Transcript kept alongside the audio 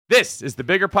This is the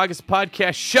Bigger Pockets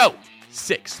Podcast Show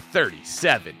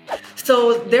 637.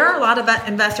 So there are a lot of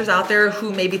investors out there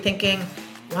who may be thinking,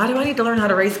 why do I need to learn how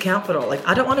to raise capital? Like,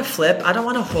 I don't want to flip. I don't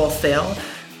want to wholesale.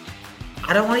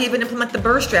 I don't want to even implement the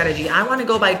BRRRR strategy. I want to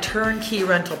go buy turnkey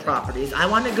rental properties. I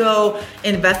want to go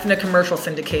invest in a commercial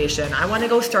syndication. I want to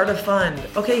go start a fund.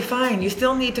 Okay, fine. You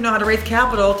still need to know how to raise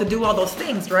capital to do all those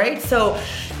things, right? So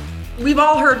we've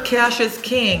all heard cash is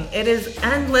king. It is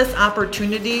endless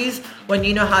opportunities when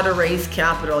you know how to raise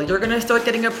capital. You're going to start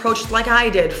getting approached like I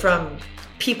did from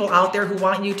people out there who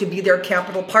want you to be their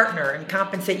capital partner and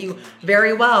compensate you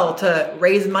very well to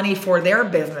raise money for their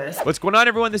business. What's going on,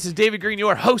 everyone? This is David Green,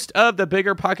 your host of the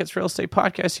Bigger Pockets Real Estate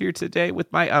Podcast, here today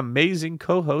with my amazing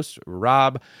co-host,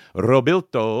 Rob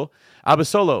Robilto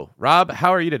Abasolo. Rob,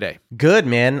 how are you today? Good,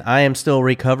 man. I am still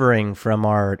recovering from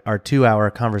our 2-hour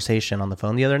conversation on the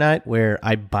phone the other night where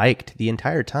I biked the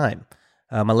entire time.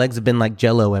 My legs have been like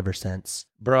Jell-O ever since.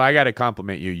 Bro, I got to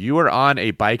compliment you. You were on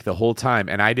a bike the whole time,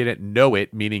 and I didn't know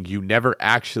it, meaning you never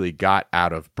actually got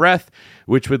out of breath,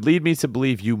 which would lead me to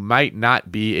believe you might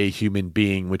not be a human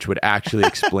being, which would actually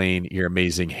explain your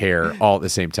amazing hair all at the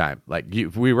same time. Like,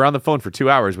 we were on the phone for 2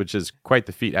 hours, which is quite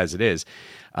the feat as it is,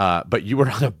 but you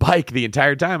were on a bike the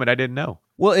entire time, and I didn't know.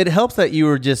 Well, it helps that you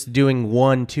were just doing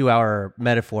 1 2-hour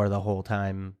metaphor the whole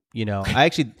time. You know, I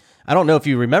don't know if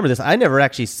you remember this. I never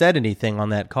actually said anything on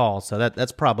that call, so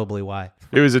that's probably why.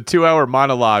 It was a 2-hour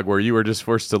monologue where you were just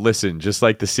forced to listen, just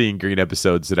like the Seeing Green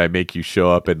episodes that I make you show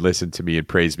up and listen to me and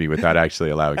praise me without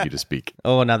actually allowing you to speak.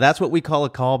 Oh, now that's what we call a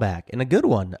callback, and a good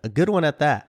one at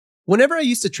that. Whenever I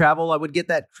used to travel, I would get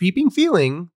that creeping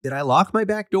feeling that I locked my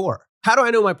back door. How do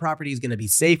I know my property is going to be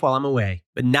safe while I'm away?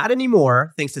 But not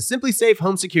anymore, thanks to Simply Safe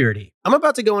Home Security. I'm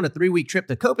about to go on a 3-week trip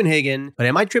to Copenhagen, but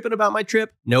am I tripping about my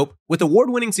trip? Nope. With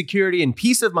award-winning security and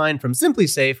peace of mind from Simply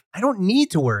Safe, I don't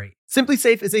need to worry. Simply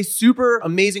Safe is a super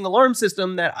amazing alarm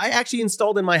system that I actually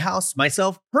installed in my house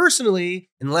myself personally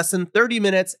in less than 30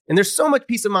 minutes. And there's so much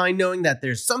peace of mind knowing that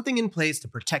there's something in place to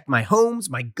protect my homes,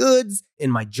 my goods,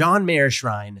 and my John Mayer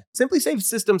shrine. Simply Safe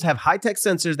systems have high-tech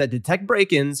sensors that detect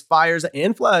break-ins, fires,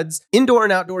 and floods, indoor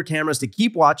and outdoor cameras to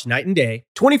keep watch night and day,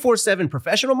 24/7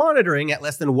 professional monitoring at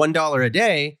less than $1 a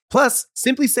day. Plus,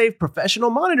 Simply Safe professional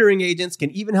monitoring agents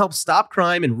can even help stop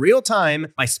crime in real time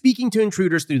by speaking to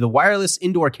intruders through the wireless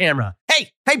indoor camera.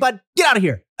 Hey, bud, get out of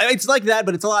here. It's like that,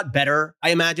 but it's a lot better, I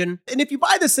imagine. And if you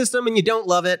buy the system and you don't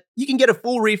love it, you can get a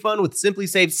full refund with Simply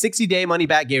Safe's 60-day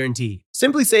money-back guarantee.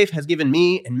 Simply Safe has given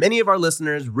me and many of our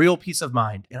listeners real peace of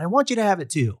mind, and I want you to have it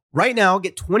too. Right now,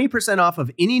 get 20% off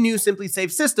of any new Simply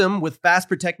Safe system with Fast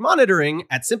Protect monitoring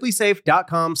at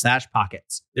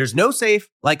simplysafe.com/pockets. There's no safe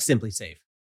like Simply Safe.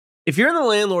 If you're in the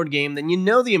landlord game, then you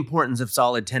know the importance of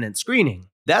solid tenant screening.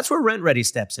 That's where RentRedi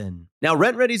steps in. Now,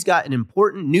 RentRedi's got an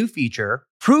important new feature,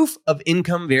 proof of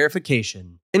income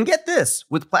verification. And get this,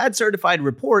 with Plaid certified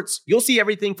reports, you'll see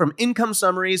everything from income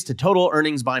summaries to total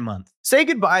earnings by month. Say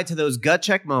goodbye to those gut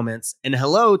check moments and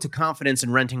hello to confidence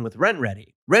in renting with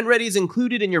RentRedi. RentRedi is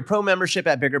included in your pro membership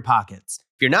at Bigger Pockets.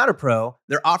 If you're not a pro,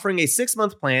 they're offering a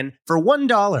 6-month plan for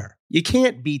 $1. You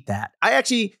can't beat that. I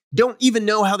actually don't even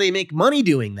know how they make money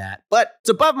doing that, but it's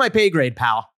above my pay grade,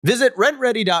 pal. Visit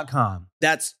rentredi.com.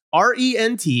 That's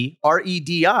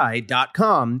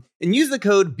rentredi.com and use the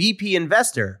code BP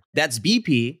Investor. That's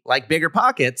BP, like Bigger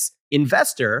Pockets,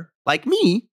 Investor, like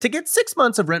me, to get 6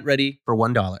 months of RentRedi for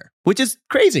 $1, which is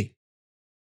crazy.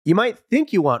 You might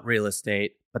think you want real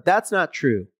estate, but that's not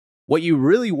true. What you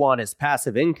really want is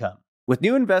passive income. With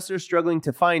new investors struggling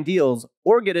to find deals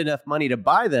or get enough money to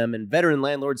buy them and veteran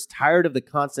landlords tired of the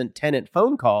constant tenant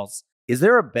phone calls, is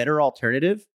there a better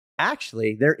alternative?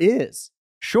 Actually, there is.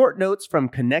 Short notes from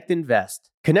Connect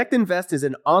Invest. Connect Invest is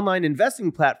an online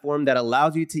investing platform that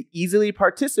allows you to easily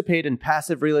participate in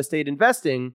passive real estate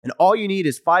investing, and all you need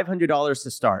is $500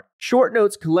 to start. Short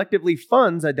Notes collectively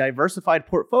funds a diversified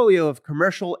portfolio of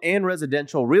commercial and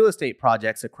residential real estate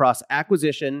projects across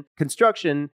acquisition,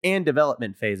 construction, and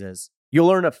development phases.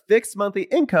 You'll earn a fixed monthly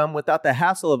income without the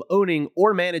hassle of owning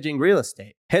or managing real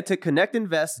estate. Head to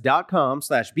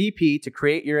connectinvest.com/BP to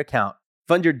create your account.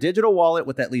 Fund your digital wallet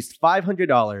with at least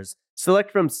 $500.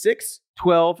 Select from 6,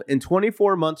 12, and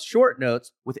 24-month short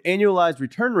notes with annualized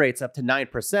return rates up to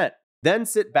 9%. Then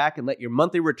sit back and let your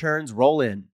monthly returns roll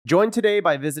in. Join today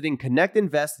by visiting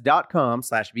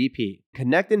connectinvest.com/BP.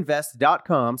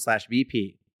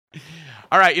 Connectinvest.com/BP.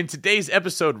 All right, in today's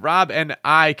episode, Rob and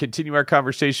I continue our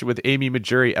conversation with Amy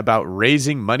Mahjoory about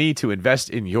raising money to invest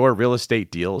in your real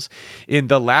estate deals. In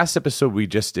the last episode we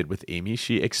just did with Amy,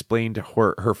 she explained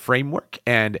her framework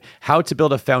and how to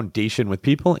build a foundation with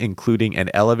people, including an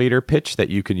elevator pitch that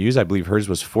you can use. I believe hers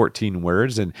was 14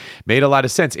 words and made a lot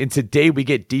of sense. And today we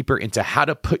get deeper into how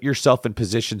to put yourself in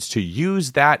positions to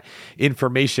use that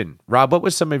information. Rob, what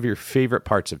was some of your favorite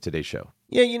parts of today's show?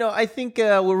 Yeah, I think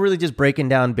we're really just breaking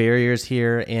down barriers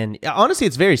here. And honestly,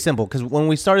 it's very simple because when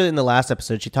we started in the last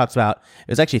episode, she talks about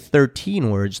it was actually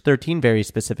 13 words, 13 very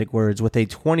specific words with a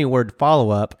 20-word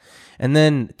follow-up. And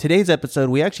then today's episode,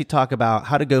 we actually talk about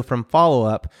how to go from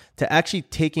follow-up to actually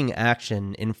taking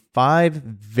action in 5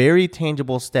 very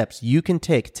tangible steps you can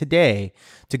take today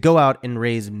to go out and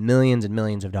raise millions and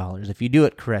millions of dollars if you do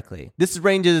it correctly. This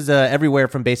ranges everywhere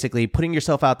from basically putting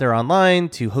yourself out there online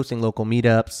to hosting local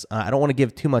meetups. I don't want to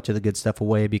give too much of the good stuff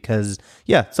away because,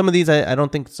 some of these I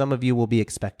don't think some of you will be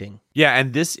expecting. Yeah,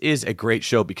 and this is a great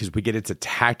show because we get into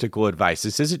tactical advice.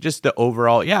 This isn't just the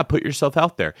overall, put yourself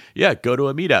out there. Yeah, go to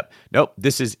a meetup. Nope,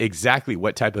 this is exactly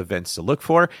what type of events to look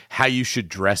for, how you should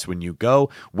dress when you go,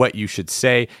 what you should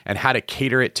say, and how to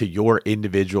cater it to your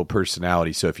individual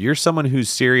personality. So if you're someone who's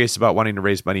serious about wanting to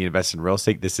raise money and invest in real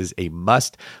estate, this is a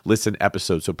must-listen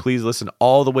episode. So please listen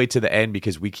all the way to the end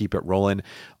because we keep it rolling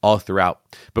all throughout.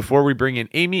 Before we bring in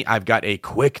Amy, I've got a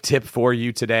quick tip for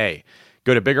you today.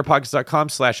 Go to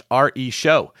biggerpockets.com/RE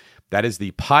show. That is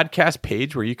the podcast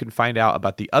page where you can find out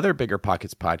about the other Bigger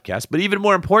Pockets podcasts. But even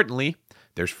more importantly,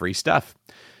 there's free stuff.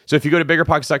 So if you go to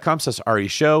biggerpockets.com/RE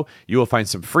show, you will find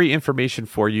some free information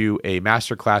for you, a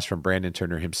masterclass from Brandon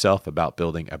Turner himself about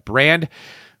building a brand.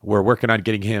 We're working on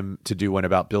getting him to do one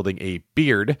about building a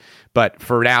beard. But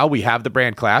for now, we have the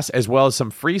brand class, as well as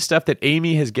some free stuff that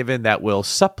Amy has given that will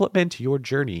supplement your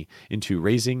journey into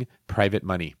raising private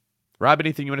money. Rob,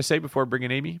 anything you want to say before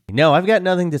bringing Amy? No, I've got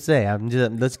nothing to say.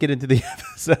 Let's get into the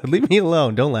episode. Leave me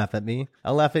alone. Don't laugh at me.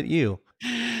 I'll laugh at you.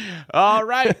 All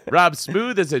right. Rob,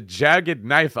 smooth as a jagged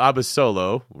knife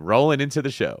Abasolo, rolling into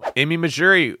the show. Amy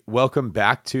Mahjoory, welcome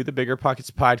back to the Bigger Pockets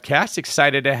podcast.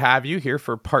 Excited to have you here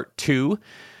for part 2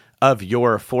 of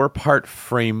your 4-part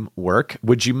framework.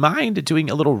 Would you mind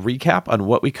doing a little recap on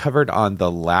what we covered on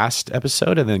the last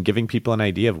episode and then giving people an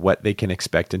idea of what they can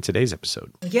expect in today's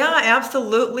episode? Yeah,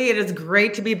 absolutely. It is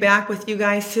great to be back with you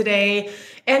guys today.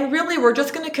 And really, we're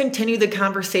just going to continue the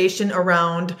conversation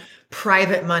around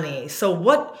private money. So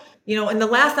in the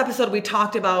last episode, we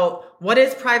talked about what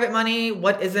is private money?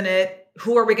 What isn't it?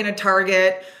 Who are we going to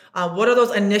target? What are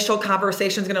those initial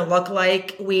conversations going to look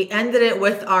like? We ended it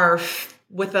with an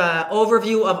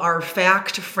overview of our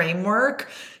FACT framework,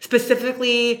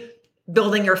 specifically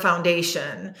building your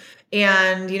foundation.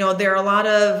 And, there are a lot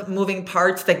of moving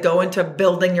parts that go into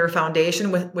building your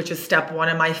foundation, which is step 1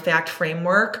 in my FACT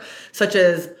framework, such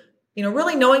as,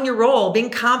 really knowing your role, being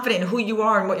confident in who you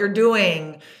are and what you're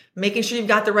doing, making sure you've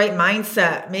got the right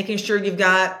mindset, making sure you've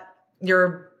got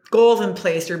your goals in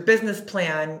place, your business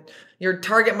plan, your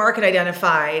target market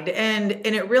identified. And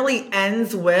it really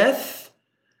ends with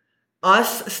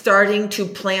us starting to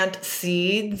plant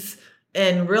seeds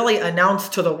and really announce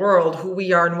to the world who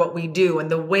we are and what we do. And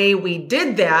the way we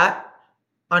did that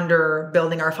under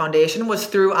building our foundation was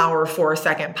through our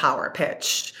 4-second power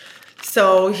pitch.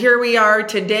 So here we are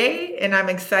today, and I'm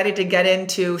excited to get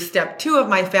into step 2 of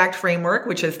my FACT framework,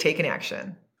 which is taking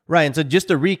action. Right. And so just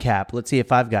to recap, let's see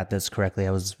if I've got this correctly.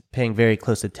 I was paying very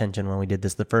close attention when we did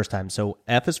this the first time. So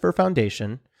F is for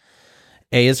foundation,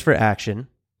 A is for action,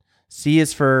 C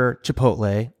is for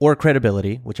Chipotle or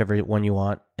credibility, whichever one you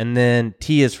want. And then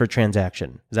T is for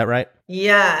transaction. Is that right?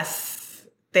 Yes.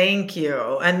 Thank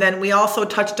you. And then we also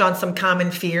touched on some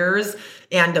common fears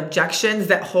and objections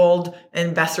that hold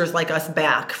investors like us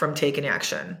back from taking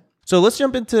action. So let's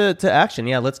jump into action.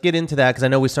 Yeah, let's get into that because I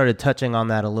know we started touching on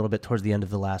that a little bit towards the end of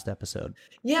the last episode.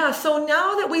 Yeah, so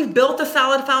now that we've built a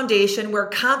solid foundation, we're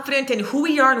confident in who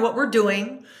we are and what we're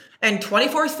doing. And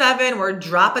 24/7, we're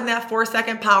dropping that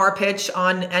 4-second power pitch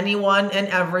on anyone and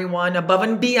everyone above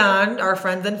and beyond our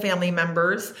friends and family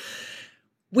members.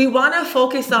 We want to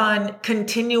focus on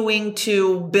continuing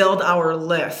to build our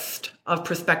list of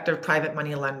prospective private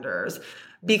money lenders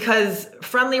because,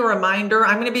 friendly reminder,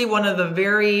 I'm going to be one of the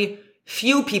very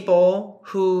few people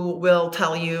who will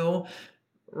tell you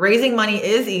raising money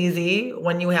is easy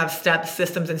when you have steps,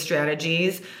 systems, and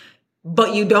strategies.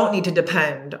 But you don't need to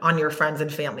depend on your friends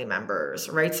and family members,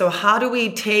 right? So how do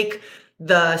we take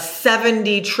the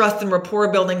 70 trust and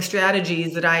rapport building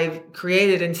strategies that I've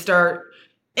created and start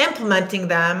implementing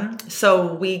them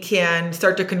so we can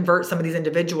start to convert some of these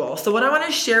individuals? So what I want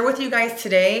to share with you guys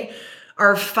today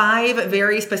are 5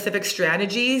 very specific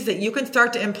strategies that you can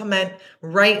start to implement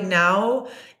right now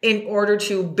in order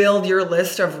to build your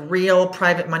list of real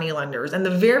private money lenders. And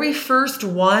the very first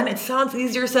one, it sounds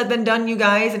easier said than done, you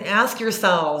guys, and ask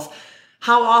yourselves,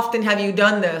 how often have you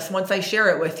done this once I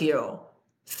share it with you?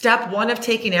 Step 1 of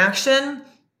taking action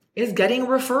is getting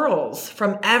referrals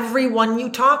from everyone you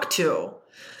talk to.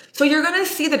 So you're going to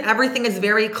see that everything is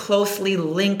very closely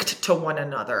linked to one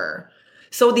another.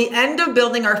 So the end of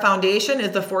building our foundation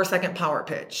is the 4-second power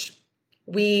pitch.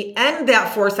 We end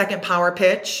that 4-second power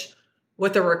pitch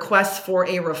with a request for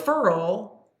a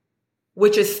referral,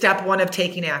 which is step 1 of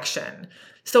taking action.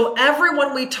 So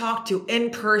everyone we talk to in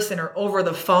person or over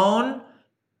the phone,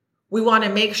 we want to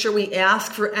make sure we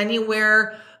ask for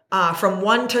anywhere from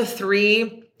 1 to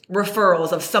 3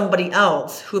 referrals of somebody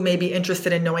else who may be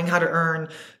interested in knowing how to earn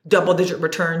double-digit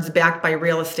returns backed by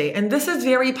real estate. And this is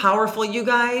very powerful, you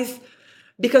guys,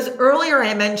 because earlier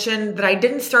I mentioned that I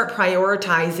didn't start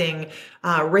prioritizing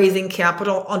raising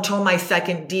capital until my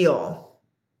second deal.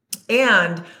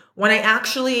 And when I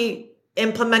actually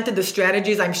implemented the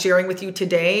strategies I'm sharing with you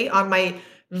today on my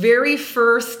very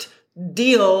first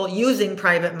deal using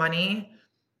private money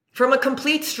from a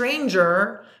complete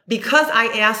stranger, because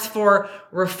I asked for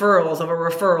referrals of a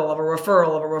referral of a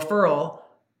referral of a referral,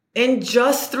 in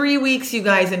just 3 weeks, you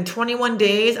guys, in 21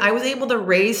 days, I was able to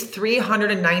raise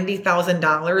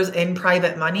 $390,000 in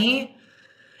private money.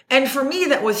 And for me,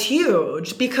 that was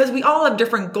huge because we all have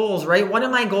different goals, right? One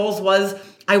of my goals was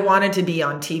I wanted to be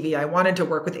on TV. I wanted to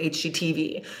work with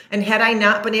HGTV. And had I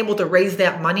not been able to raise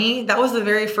that money, that was the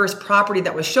very first property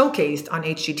that was showcased on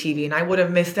HGTV, and I would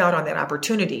have missed out on that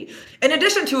opportunity, in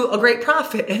addition to a great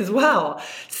profit as well.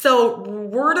 So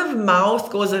word of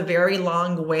mouth goes a very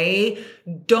long way.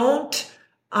 Don't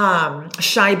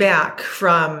shy back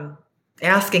from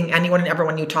asking anyone and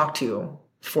everyone you talk to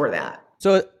for that.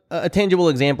 So a tangible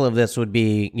example of this would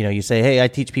be, you say, hey, I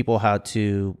teach people how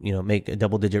to, make a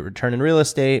double-digit return in real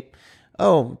estate.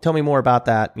 Oh, tell me more about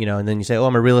that, and then you say, oh,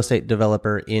 I'm a real estate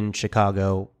developer in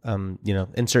Chicago,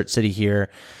 insert city here.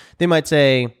 They might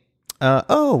say,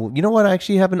 oh, you know what? I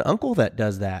actually have an uncle that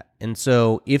does that. And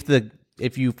so if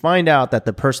you find out that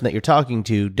the person that you're talking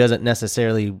to doesn't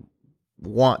necessarily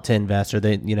want to invest, or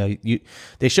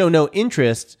they show no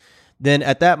interest, then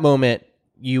at that moment,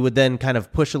 you would then kind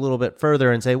of push a little bit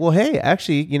further and say, well, hey,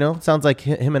 actually, it sounds like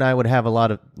him and I would have a lot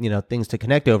of, things to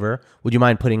connect over. Would you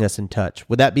mind putting us in touch?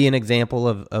 Would that be an example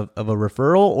of a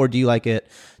referral, or do you like it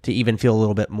to even feel a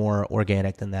little bit more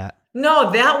organic than that?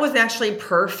 No, that was actually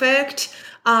perfect.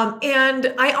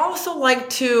 And I also like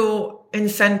to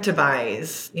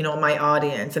incentivize, my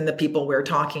audience and the people we're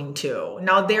talking to.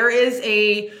 Now, there is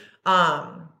a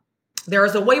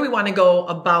way we want to go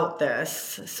about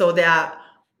this so that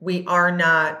we are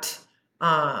not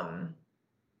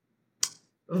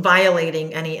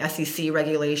violating any SEC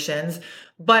regulations,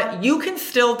 but you can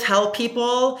still tell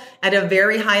people at a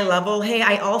very high level, hey,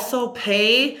 I also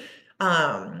pay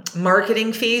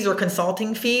marketing fees or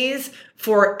consulting fees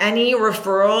for any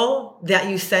referral that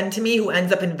you send to me who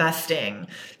ends up investing.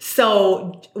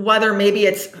 So whether maybe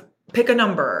it's pick a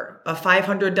number, a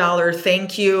 $500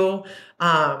 thank you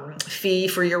fee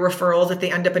for your referrals if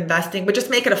they end up investing, but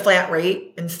just make it a flat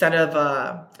rate instead of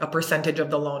a percentage of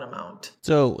the loan amount.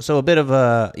 So a bit of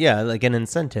like an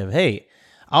incentive. Hey,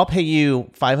 I'll pay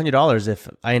you $500 if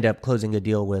I end up closing a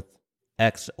deal with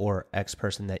X or X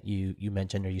person that you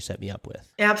mentioned or you set me up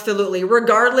with. Absolutely.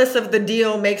 Regardless if the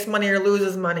deal makes money or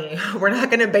loses money, we're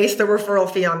not going to base the referral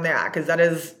fee on that because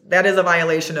that is a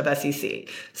violation of SEC.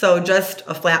 So just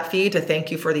a flat fee to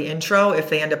thank you for the intro if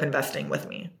they end up investing with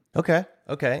me. Okay.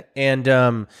 And,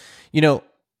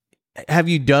 have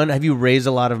you raised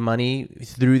a lot of money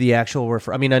through the actual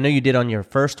referral? I mean, I know you did on your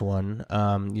first one.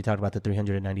 You talked about the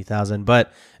 $390,000,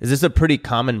 but is this a pretty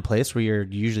common place where you're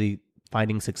usually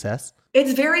finding success?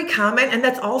 It's very common, and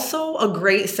that's also a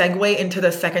great segue into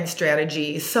the second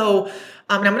strategy. So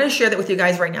and I'm going to share that with you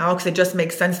guys right now because it just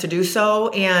makes sense to do so.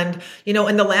 And,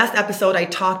 in the last episode, I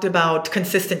talked about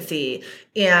consistency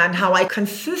and how I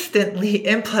consistently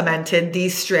implemented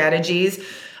these strategies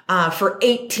for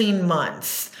 18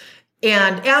 months.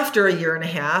 And after a year and a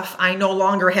half, I no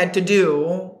longer had to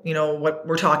do, what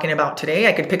we're talking about today.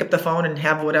 I could pick up the phone and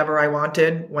have whatever I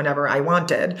wanted, whenever I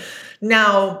wanted.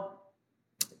 Now,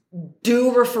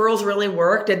 do referrals really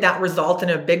work? Did that result in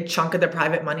a big chunk of the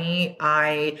private money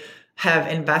I have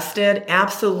invested?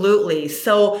 Absolutely.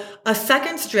 So a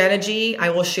second strategy I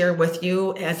will share with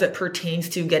you as it pertains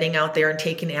to getting out there and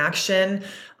taking action,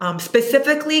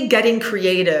 specifically getting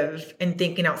creative and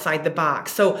thinking outside the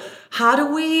box. So how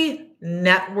do we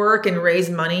network and raise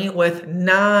money with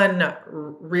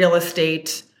non-real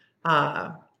estate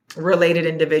related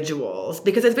individuals,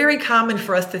 because it's very common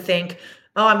for us to think,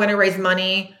 oh, I'm going to raise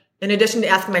money. In addition to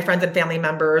asking my friends and family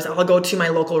members, I'll go to my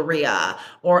local RIA,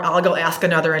 or I'll go ask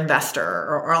another investor,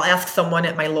 or I'll ask someone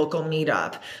at my local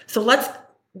meetup. So let's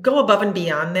go above and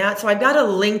beyond that. So I've got a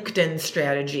LinkedIn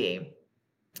strategy.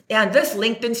 And this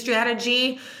LinkedIn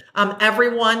strategy,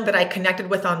 everyone that I connected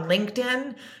with on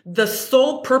LinkedIn, the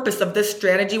sole purpose of this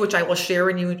strategy, which I will share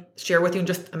with you in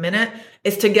just a minute,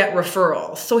 is to get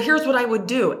referrals. So here's what I would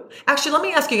do. Actually, let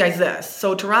me ask you guys this.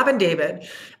 So to Rob and David,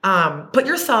 put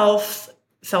yourselves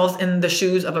in the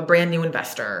shoes of a brand new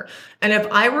investor. And if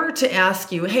I were to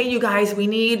ask you, hey, you guys, we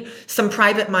need some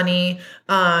private money,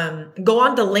 go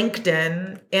on to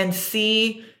LinkedIn and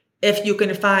see if you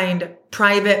can find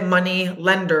private money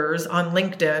lenders on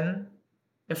LinkedIn.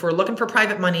 If we're looking for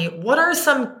private money, what are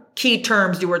some key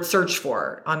terms you would search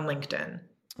for on LinkedIn?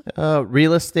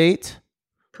 Real estate.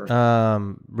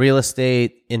 Perfect. Real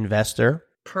estate investor.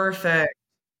 Perfect.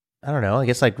 I don't know. I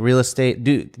guess like real estate.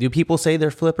 Do people say they're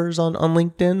flippers on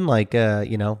LinkedIn? Like, a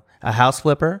house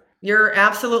flipper? You're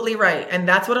absolutely right. And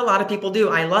that's what a lot of people do.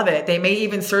 I love it. They may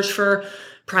even search for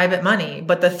private money,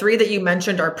 but the three that you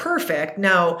mentioned are perfect.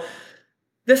 Now,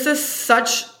 this is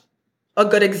such a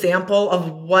good example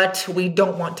of what we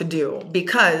don't want to do,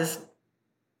 because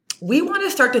we want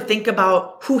to start to think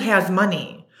about who has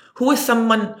money, who is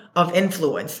someone of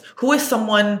influence, who is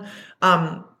someone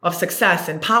of success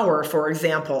and power, for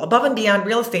example, above and beyond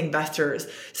real estate investors.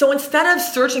 So instead of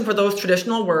searching for those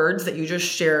traditional words that you just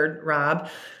shared, Rob,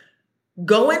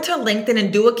 go into LinkedIn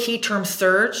and do a key term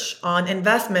search on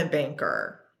investment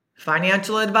banker,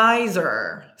 financial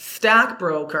advisor,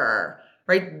 stockbroker,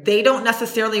 right? They don't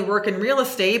necessarily work in real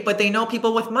estate, but they know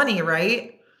people with money,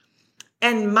 right?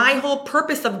 And my whole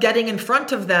purpose of getting in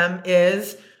front of them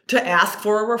is to ask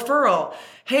for a referral.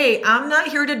 Hey, I'm not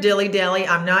here to dilly-dally.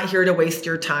 I'm not here to waste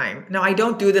your time. Now, I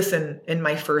don't do this in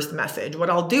my first message. What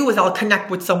I'll do is I'll connect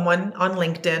with someone on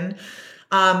LinkedIn.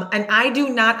 And I do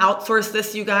not outsource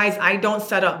this, you guys. I don't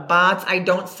set up bots. I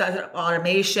don't set up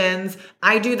automations.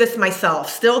 I do this myself.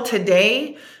 Still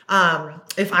today,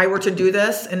 if I were to do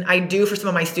this, and I do for some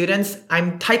of my students,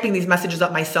 I'm typing these messages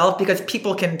up myself because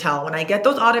people can tell. When I get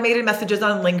those automated messages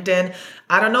on LinkedIn,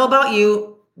 I don't know about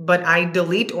you, but I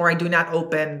delete or I do not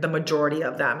open the majority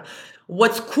of them.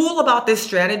 What's cool about this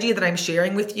strategy that I'm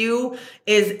sharing with you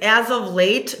is, as of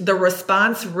late, the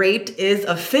response rate is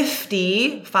a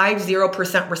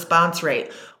 50% response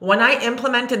rate. When I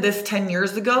implemented this 10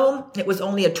 years ago, it was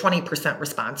only a 20%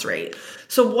 response rate.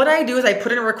 So what I do is I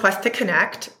put in a request to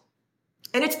connect,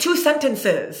 and it's 2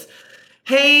 sentences.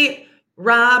 Hey,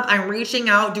 Rob, I'm reaching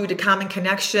out due to common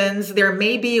connections. There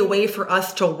may be a way for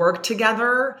us to work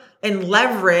together and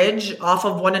leverage off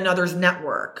of one another's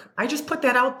network. I just put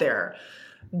that out there.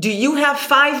 Do you have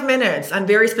 5 minutes? I'm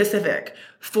very specific,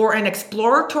 for an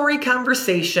exploratory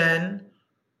conversation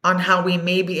on how we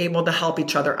may be able to help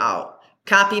each other out.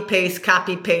 Copy, paste,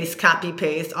 copy, paste, copy,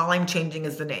 paste. All I'm changing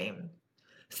is the name.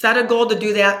 Set a goal to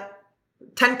do that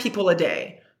 10 people a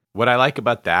day. What I like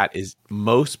about that is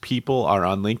most people are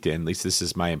on LinkedIn, at least this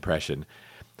is my impression,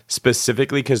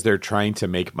 specifically because they're trying to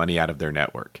make money out of their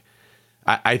network.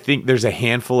 I think there's a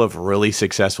handful of really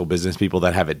successful business people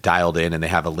that have it dialed in and they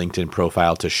have a LinkedIn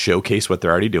profile to showcase what they're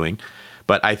already doing.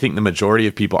 But I think the majority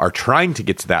of people are trying to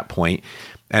get to that point,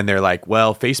 and they're like,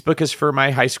 well, Facebook is for my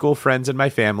high school friends and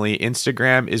my family.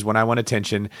 Instagram is when I want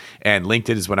attention, and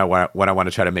LinkedIn is when I want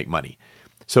to try to make money.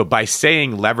 So by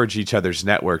saying leverage each other's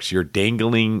networks, you're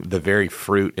dangling the very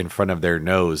fruit in front of their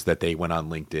nose that they went on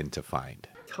LinkedIn to find.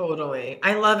 Totally.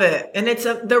 I love it. And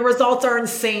the results are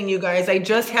insane, you guys. I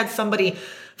just had somebody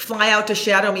fly out to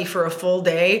shadow me for a full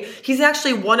day. He's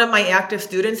actually one of my active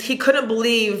students. He couldn't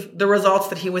believe the results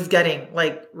that he was getting,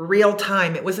 like real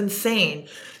time. It was insane.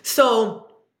 So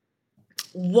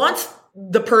once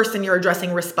the person you're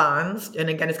addressing responds, and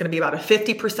again, it's going to be about a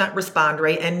 50% respond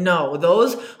rate. And no,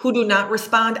 those who do not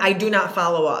respond, I do not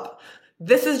follow up.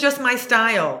 This is just my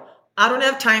style. I don't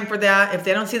have time for that. If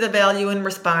they don't see the value in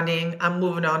responding, I'm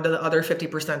moving on to the other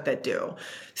 50% that do.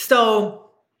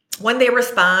 So when they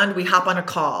respond, we hop on a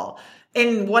call.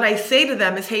 And what I say to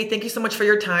them is, hey, thank you so much for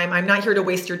your time. I'm not here to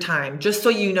waste your time. Just so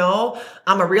you know,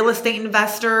 I'm a real estate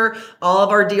investor. All of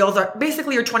our deals are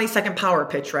basically your 20-second power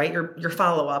pitch, right? Your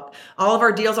follow-up. All of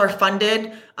our deals are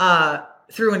funded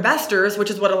through investors, which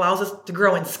is what allows us to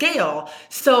grow and scale.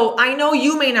 So I know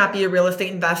you may not be a real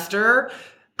estate investor.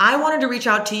 I wanted to reach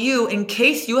out to you in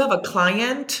case you have a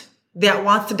client that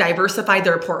wants to diversify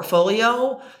their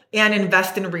portfolio and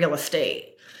invest in real estate.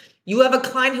 You have a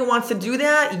client who wants to do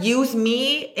that, use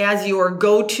me as your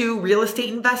go-to real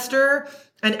estate investor.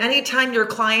 And anytime your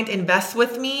client invests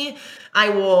with me, I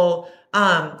will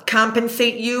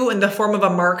compensate you in the form of a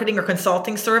marketing or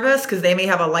consulting service because they may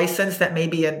have a license that may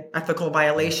be an ethical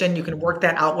violation. You can work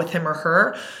that out with him or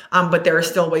her, but there are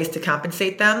still ways to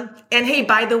compensate them. And hey,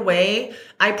 by the way,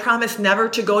 I promise never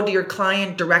to go to your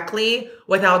client directly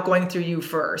without going through you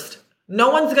first. No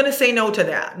one's going to say no to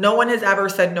that. No one has ever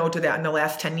said no to that in the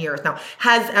last 10 years. Now,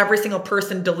 has every single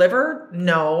person delivered?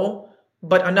 No.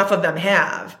 But enough of them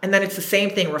have. And then it's the same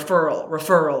thing, referral,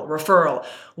 referral, referral.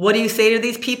 What do you say to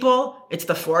these people? It's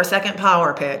the 4-second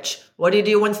power pitch. What do you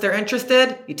do once they're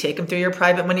interested? You take them through your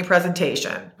private money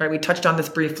presentation, right? We touched on this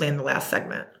briefly in the last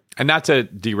segment. And not to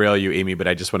derail you, Amy, but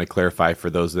I just want to clarify for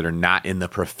those that are not in the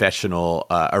professional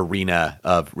arena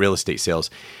of real estate sales,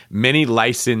 many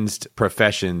licensed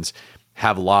professions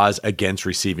have laws against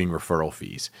receiving referral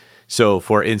fees. So,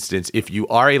 for instance, if you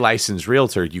are a licensed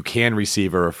realtor, you can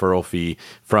receive a referral fee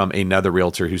from another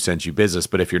realtor who sends you business.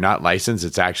 But if you're not licensed,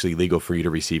 it's actually legal for you to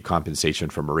receive compensation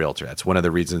from a realtor. That's one of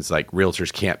the reasons like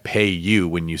realtors can't pay you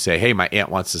when you say, hey, my aunt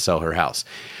wants to sell her house.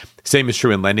 Same is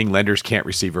true in lending. Lenders can't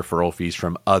receive referral fees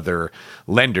from other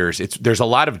lenders. There's a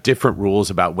lot of different rules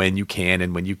about when you can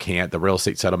and when you can't. The Real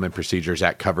Estate Settlement Procedures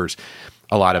Act covers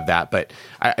a lot of that. But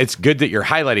it's good that you're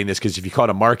highlighting this because if you call it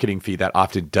a marketing fee, that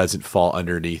often doesn't fall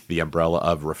underneath the umbrella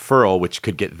of referral, which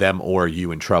could get them or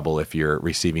you in trouble if you're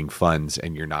receiving funds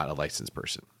and you're not a licensed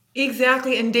person.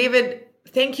 Exactly. And David,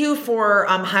 thank you for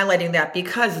highlighting that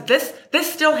because this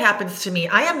still happens to me.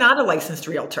 I am not a licensed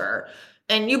realtor.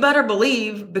 And you better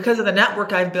believe, because of the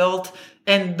network I've built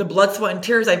and the blood, sweat, and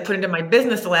tears I've put into my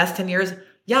business the last 10 years,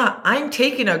 yeah, I'm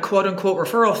taking a quote unquote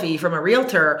referral fee from a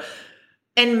realtor.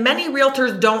 And many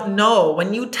realtors don't know.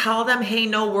 When you tell them, hey,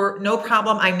 no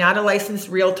problem, I'm not a licensed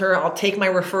realtor, I'll take my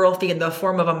referral fee in the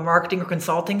form of a marketing or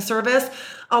consulting service,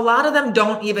 a lot of them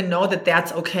don't even know that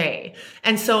that's okay.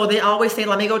 And so they always say,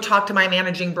 let me go talk to my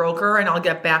managing broker and I'll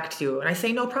get back to you. And I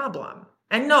say, no problem.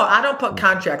 And no, I don't put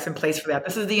contracts in place for that.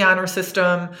 This is the honor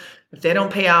system. If they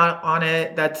don't pay out on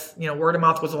it, that's, word of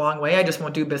mouth goes a long way. I just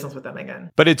won't do business with them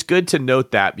again. But it's good to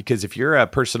note that because if you're a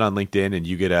person on LinkedIn and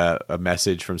you get a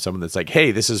message from someone that's like,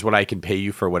 hey, this is what I can pay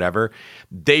you for whatever,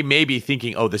 they may be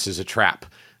thinking, oh, this is a trap,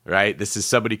 right? This is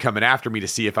somebody coming after me to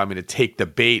see if I'm going to take the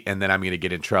bait and then I'm going to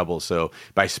get in trouble. So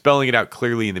by spelling it out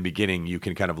clearly in the beginning, you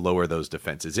can kind of lower those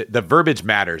defenses. The verbiage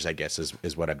matters, I guess,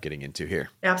 is what I'm getting into here.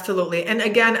 Absolutely. And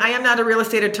again, I am not a real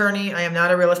estate attorney. I am not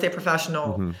a real estate professional.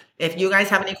 Mm-hmm. If you guys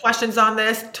have any questions on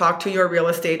this, talk to your real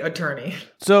estate attorney.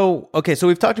 So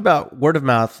we've talked about word of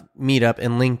mouth, Meetup,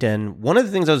 and LinkedIn. One of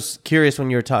the things I was curious when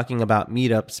you were talking about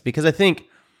meetups, because I think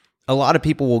a lot of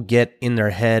people will get in their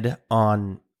head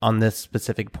on this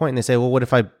specific point. And they say, well, what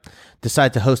if I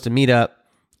decide to host a meetup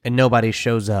and nobody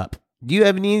shows up? Do you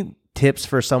have any tips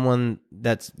for someone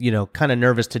that's, kind of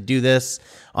nervous to do this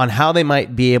on how they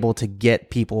might be able to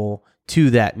get people to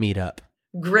that meetup?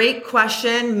 Great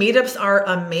question. Meetups are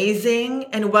amazing.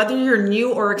 And whether you're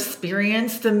new or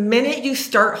experienced, the minute you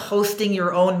start hosting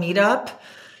your own meetup,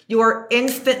 you are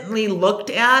instantly looked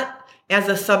at as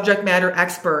a subject matter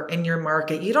expert in your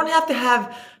market. You don't have to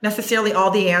have necessarily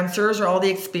all the answers or all the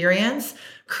experience.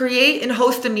 Create and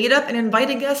host a meetup and invite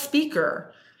a guest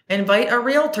speaker. Invite a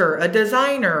realtor, a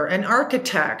designer, an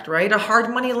architect, right? A hard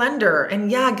money lender. And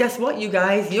yeah, guess what, you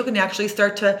guys? You can actually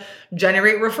start to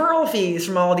generate referral fees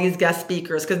from all these guest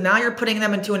speakers because now you're putting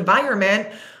them into an environment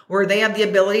where they have the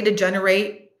ability to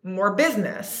generate more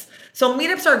business. So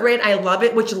meetups are great. I love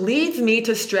it, which leads me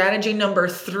to strategy number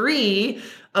 3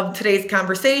 of today's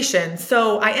conversation.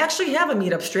 So I actually have a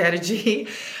meetup strategy.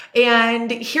 And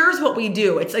here's what we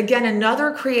do. It's, again,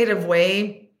 another creative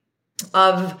way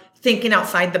of thinking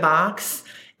outside the box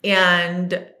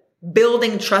and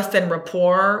building trust and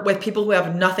rapport with people who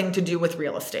have nothing to do with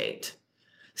real estate.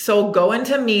 So go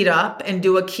into Meetup and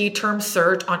do a key term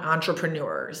search on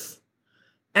entrepreneurs.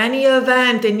 Any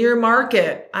event in your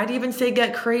market, I'd even say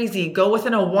get crazy. Go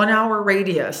within a 1-hour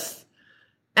radius.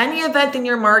 Any event in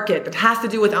your market that has to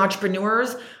do with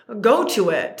entrepreneurs, go to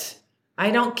it.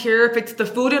 I don't care if it's the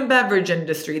food and beverage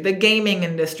industry, the gaming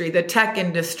industry, the tech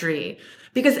industry,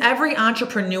 because every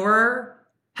entrepreneur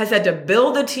has had to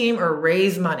build a team or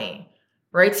raise money,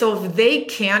 right? So if they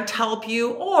can't help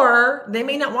you or they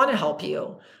may not want to help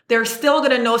you, they're still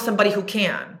going to know somebody who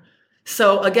can.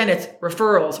 So again, it's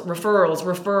referrals, referrals,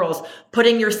 referrals,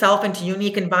 putting yourself into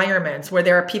unique environments where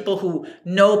there are people who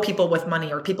know people with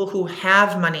money or people who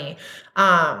have money.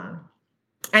 And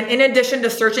in addition to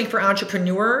searching for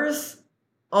entrepreneurs,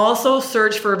 also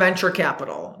search for venture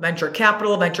capital, venture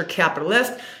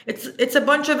capitalist. It's a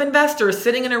bunch of investors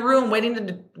sitting in a room waiting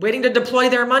to deploy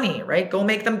their money, right? Go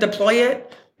make them deploy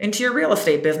it into your real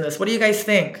estate business. What do you guys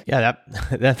think? Yeah,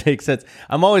 that makes sense.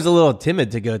 I'm always a little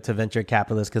timid to go to venture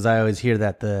capitalists because I always hear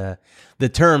that the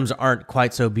terms aren't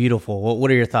quite so beautiful.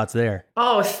 What are your thoughts there?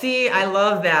 Oh, see, I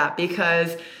love that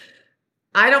because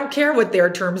I don't care what their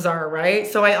terms are, right?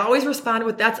 So I always respond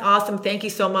with, that's awesome. Thank you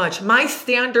so much. My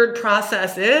standard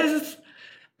process is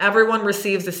everyone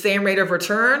receives the same rate of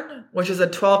return, which is a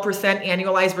 12%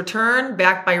 annualized return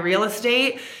backed by real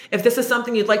estate. If this is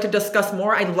something you'd like to discuss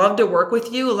more, I'd love to work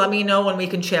with you. Let me know when we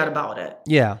can chat about it.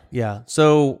 Yeah.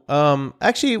 So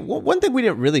actually, one thing we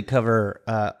didn't really cover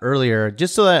earlier,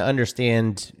 just so that I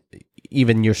understand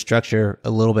even your structure a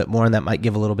little bit more, and that might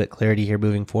give a little bit clarity here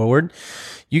moving forward.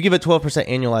 You give a 12%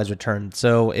 annualized return.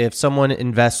 So if someone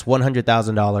invests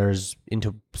 $100,000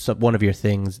 into one of your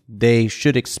things, they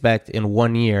should expect in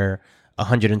 1 year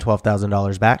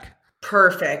 $112,000 back.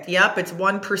 Perfect. Yep. It's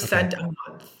 1% a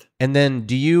month. And then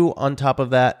do you, on top of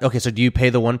that, so do you pay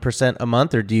the 1% a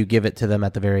month or do you give it to them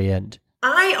at the very end?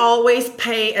 I always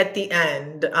pay at the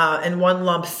end in one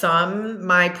lump sum.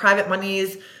 My private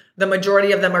monies, the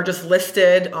majority of them are just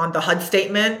listed on the HUD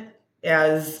statement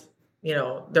as,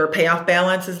 their payoff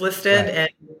balance is listed, and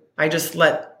I just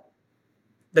let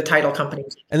the title company.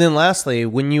 And then lastly,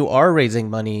 when you are raising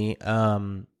money,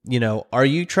 are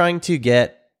you trying to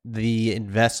get the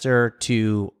investor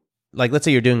to, like, let's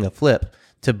say you're doing a flip,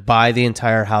 to buy the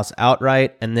entire house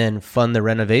outright and then fund the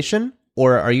renovation?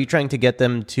 Or are you trying to get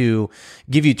them to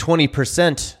give you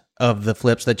 20% of the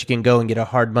flip so that you can go and get a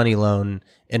hard money loan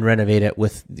and renovate it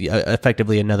with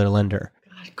effectively another lender?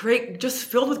 Great, just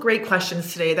filled with great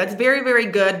questions today. That's very, very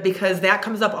good because that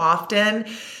comes up often.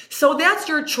 So that's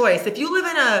your choice. If you live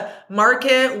in a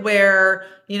market where,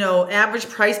 average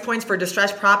price points for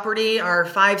distressed property are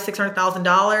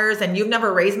 $500,000-$600,000 and you've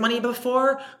never raised money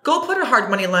before, go put a hard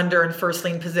money lender in first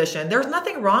lien position. There's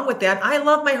nothing wrong with that. I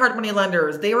love my hard money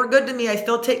lenders. They were good to me. I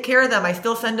still take care of them. I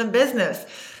still send them business.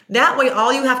 That way,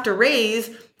 all you have to raise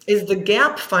is the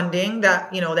gap funding,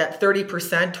 that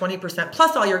 30%, 20%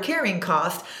 plus all your carrying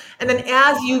costs. And then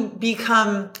as you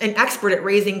become an expert at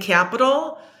raising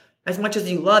capital, as much as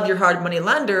you love your hard money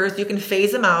lenders, you can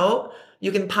phase them out.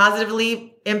 You can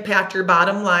positively impact your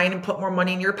bottom line and put more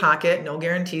money in your pocket. No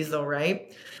guarantees though,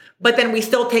 right? But then we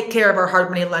still take care of our hard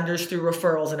money lenders through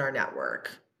referrals in our network.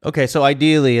 Okay, so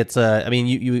ideally it's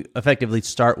you effectively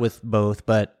start with both,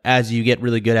 but as you get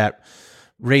really good at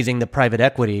raising the private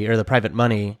equity or the private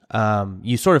money,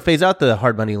 you sort of phase out the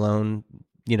hard money loan,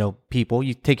 people.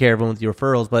 You take care of them with your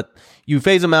referrals, but you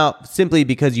phase them out simply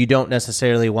because you don't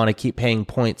necessarily want to keep paying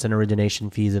points and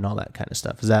origination fees and all that kind of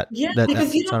stuff. Is that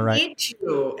because you don't need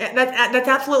to. That's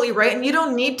absolutely right, and you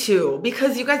don't need to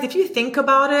because you guys, if you think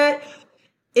about it,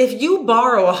 if you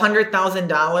borrow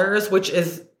 $100,000, which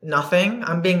is nothing.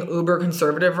 I'm being uber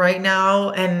conservative right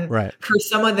now. And for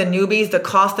some of the newbies, the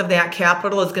cost of that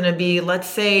capital is going to be, let's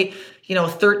say,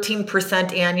 13%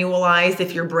 annualized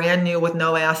if you're brand new with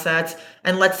no assets.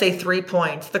 And let's say 3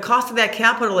 points. The cost of that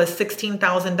capital is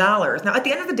 $16,000. Now, at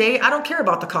the end of the day, I don't care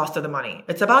about the cost of the money.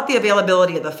 It's about the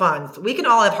availability of the funds. We can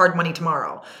all have hard money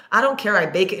tomorrow. I don't care. I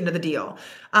bake it into the deal.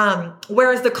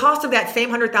 Whereas the cost of that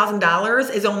same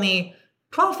 $100,000 is only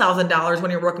 $12,000 when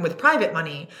you're working with private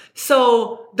money.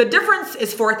 So the difference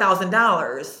is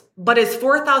 $4,000, but is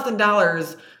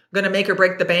 $4,000 going to make or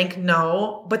break the bank?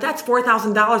 No, but that's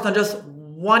 $4,000 on just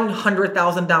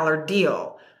 $100,000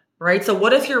 deal, right? So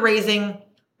what if you're raising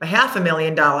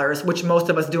 $500,000, which most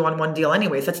of us do on one deal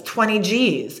anyways? That's 20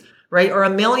 G's, right? Or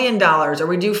 $1 million, or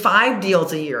we do 5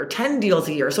 deals a year, 10 deals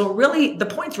a year. So really, the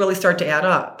points really start to add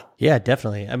up. Yeah,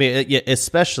 definitely.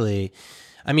 Especially,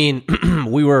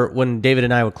 when David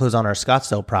and I would close on our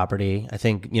Scottsdale property, I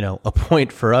think, a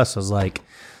point for us was like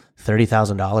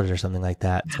 $30,000 or something like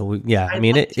that. So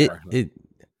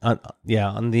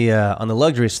on the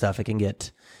luxury stuff, it can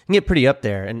get pretty up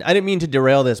there. And I didn't mean to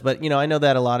derail this, but I know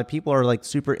that a lot of people are like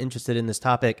super interested in this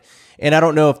topic, and I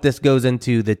don't know if this goes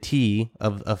into the T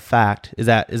of fact. Is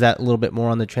that a little bit more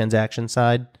on the transaction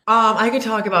side? I could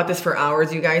talk about this for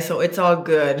hours, you guys, so it's all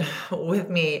good with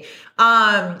me.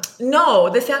 No,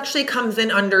 this actually comes in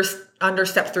under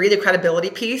step 3, the credibility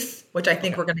piece, which I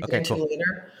think we're going to get into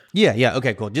later. Yeah.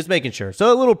 Okay, cool. Just making sure.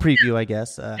 So a little preview, I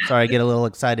guess. Sorry, I get a little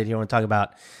excited here when we talk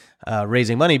about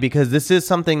raising money, because this is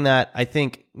something that I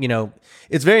think,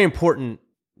 it's very important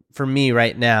for me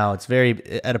right now. It's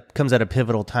comes at a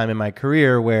pivotal time in my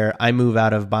career where I move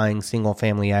out of buying single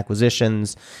family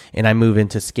acquisitions and I move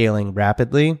into scaling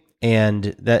rapidly.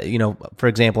 And that, for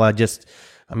example, by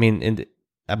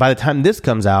the time this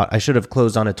comes out, I should have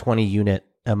closed on a 20 unit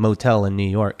motel in New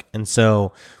York. And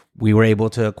so we were able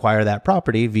to acquire that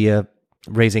property via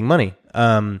raising money.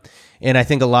 And I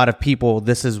think a lot of people,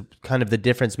 this is kind of the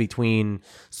difference between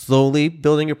slowly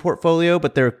building your portfolio,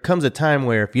 but there comes a time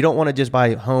where if you don't want to just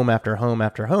buy home after home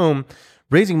after home,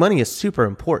 raising money is super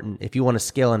important if you want to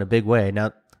scale in a big way.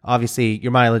 Now, obviously,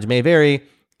 your mileage may vary.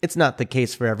 It's not the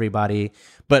case for everybody,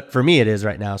 but for me, it is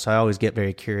right now. So I always get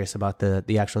very curious about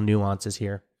the actual nuances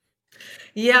here.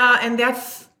 Yeah, and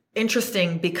that's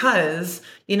interesting because,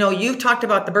 you've talked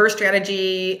about the BRRRR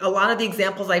strategy. A lot of the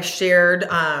examples I've shared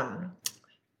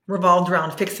revolved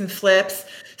around fix and flips.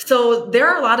 So there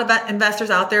are a lot of investors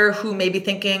out there who may be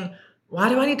thinking, why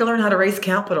do I need to learn how to raise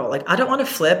capital? Like, I don't want to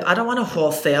flip. I don't want to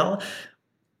wholesale.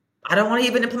 I don't want to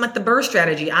even implement the BRRRR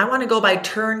strategy. I want to go buy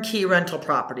turnkey rental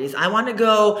properties. I want to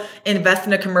go invest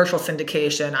in a commercial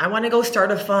syndication. I want to go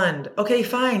start a fund. Okay,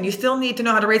 fine. You still need to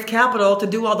know how to raise capital to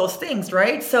do all those things,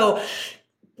 right? So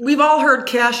we've all heard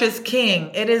cash is king.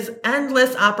 It is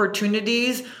endless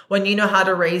opportunities when you know how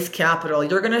to raise capital.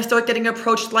 You're going to start getting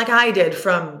approached like I did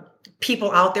from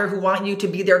people out there who want you to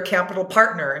be their capital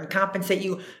partner and compensate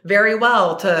you very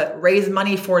well to raise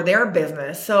money for their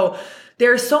business. So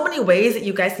there are so many ways that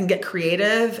you guys can get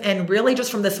creative and really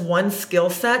just from this one skill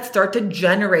set, start to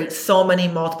generate so many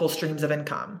multiple streams of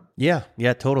income. Yeah,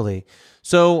 totally.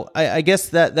 So I guess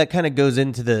that kind of goes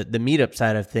into the meetup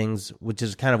side of things, which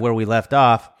is kind of where we left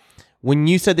off. When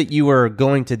you said that you were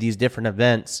going to these different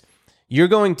events, you're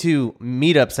going to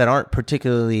meetups that aren't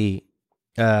particularly,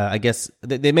 I guess,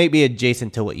 they may be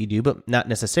adjacent to what you do, but not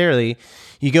necessarily.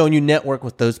 You go and you network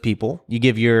with those people. You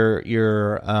give your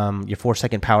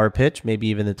 4-second power pitch, maybe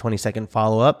even the 20-second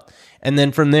follow-up. And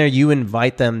then from there, you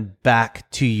invite them back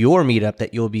to your meetup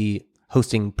that you'll be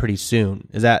hosting pretty soon.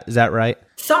 Is that right?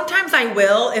 Sometimes I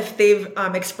will if they've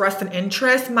expressed an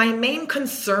interest. My main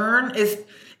concern is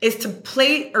to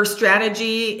place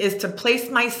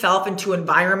myself into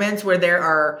environments where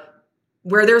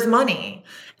there's money.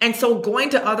 And so going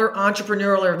to other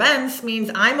entrepreneurial events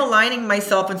means I'm aligning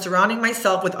myself and surrounding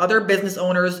myself with other business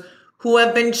owners who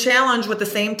have been challenged with the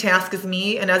same task as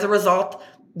me. And as a result,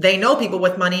 they know people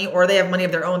with money or they have money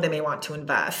of their own they may want to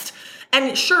invest.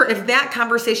 And sure, if that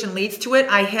conversation leads to it,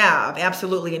 I have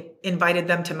absolutely invited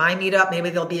them to my meetup. Maybe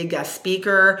they'll be a guest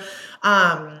speaker.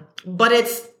 But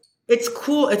it's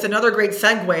cool. It's another great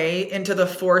segue into the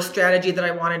fourth strategy that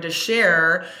I wanted to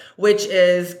share, which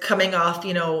is coming off,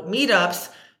 meetups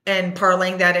and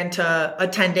parlaying that into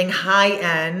attending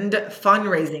high-end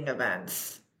fundraising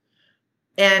events.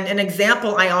 And an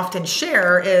example I often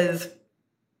share is,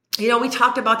 we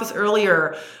talked about this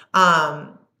earlier.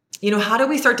 How do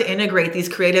we start to integrate these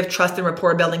creative trust and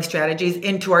rapport building strategies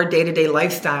into our day-to-day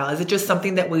lifestyle? Is it just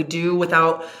something that we do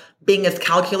without being as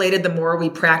calculated the more we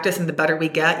practice and the better we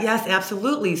get? Yes,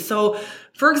 absolutely. So,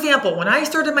 for example, when I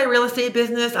started my real estate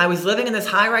business, I was living in this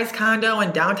high-rise condo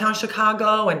in downtown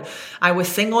Chicago, and I was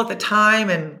single at the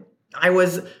time, and I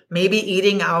was maybe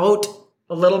eating out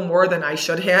a little more than I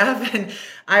should have. And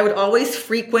I would always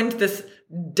frequent this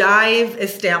dive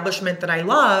establishment that I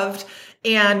loved.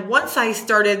 And once I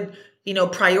started,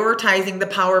 prioritizing the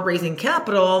power of raising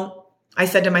capital, I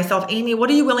said to myself, Amy, what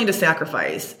are you willing to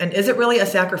sacrifice? And is it really a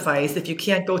sacrifice if you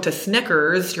can't go to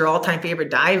Snickers, your all-time favorite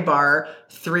dive bar,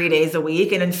 3 days a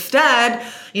week? And instead,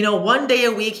 one day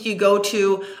a week, you go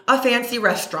to a fancy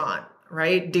restaurant,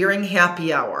 right? During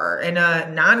happy hour in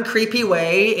a non-creepy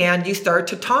way. And you start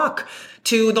to talk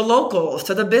to the locals,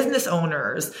 to the business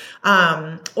owners.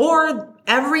 Or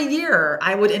every year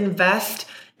I would invest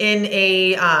in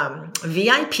a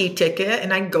VIP ticket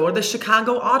and I'd go to the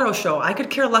Chicago Auto Show. I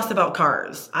could care less about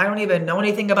cars. I don't even know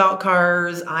anything about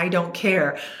cars. I don't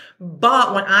care.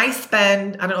 But when I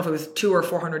spend, I don't know if it was $200 or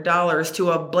 $400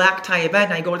 to a black tie event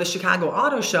and I go to the Chicago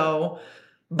Auto Show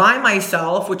by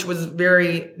myself, which was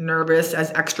very nervous,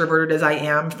 as extroverted as I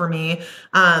am for me,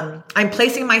 I'm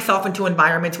placing myself into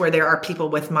environments where there are people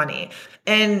with money.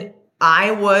 And I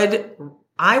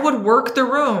would work the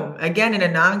room, again, in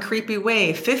a non-creepy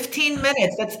way. 15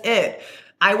 minutes, that's it.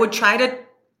 I would try to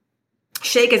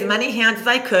shake as many hands as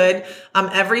I could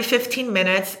every 15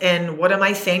 minutes. And what am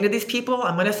I saying to these people?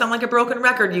 I'm going to sound like a broken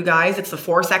record, you guys. It's a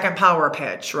 4-second power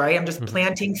pitch, right? I'm just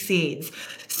planting seeds.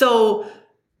 So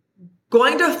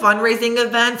going to fundraising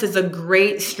events is a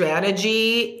great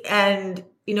strategy. And,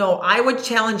 I would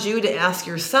challenge you to ask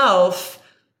yourself,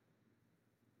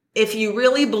 if you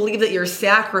really believe that you're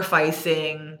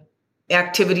sacrificing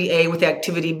activity A with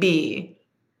activity B,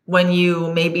 when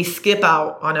you maybe skip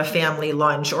out on a family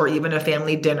lunch or even a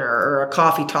family dinner or a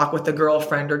coffee talk with a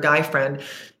girlfriend or guy friend,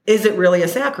 is it really a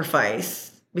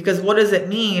sacrifice? Because what does it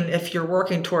mean if you're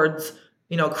working towards,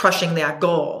 crushing that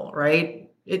goal,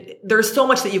 right? There's so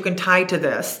much that you can tie to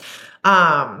this.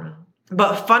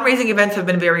 But fundraising events have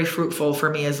been very fruitful for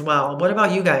me as well. What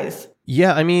about you guys?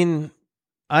 Yeah, I mean,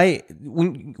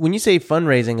 when you say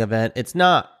fundraising event, it's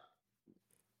not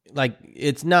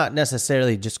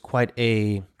necessarily just quite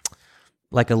a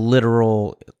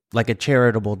literal, like a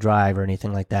charitable drive or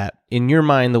anything like that. In your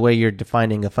mind, the way you're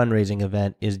defining a fundraising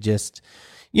event is just,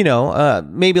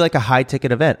 maybe like a high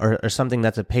ticket event or something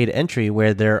that's a paid entry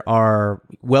where there are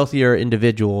wealthier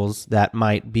individuals that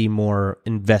might be more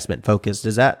investment focused.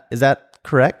 Is that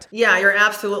correct? Yeah, you're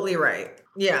absolutely right.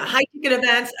 Yeah, high ticket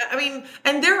events. I mean,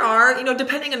 and there are,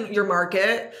 depending on your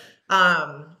market,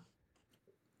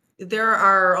 there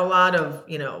are a lot of,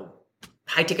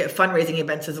 high ticket fundraising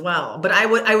events as well. But I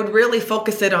would really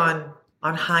focus it on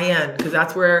high end, because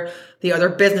that's where the other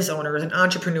business owners and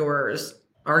entrepreneurs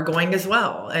are going as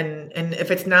well. And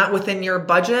if it's not within your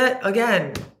budget,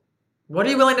 again, what are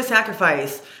you willing to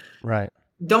sacrifice? Right.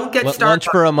 Don't get started. Lunch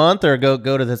for a month or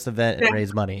go to this event and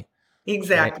raise money.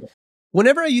 Exactly. Right?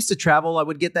 Whenever I used to travel, I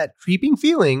would get that creeping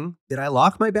feeling that I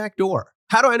lock my back door.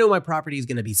 How do I know my property is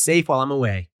going to be safe while I'm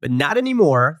away? But not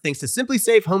anymore, thanks to Simply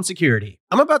Safe Home Security.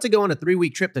 I'm about to go on a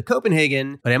 3-week trip to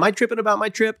Copenhagen, but am I tripping about my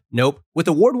trip? Nope. With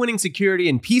award-winning security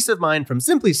and peace of mind from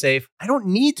Simply Safe, I don't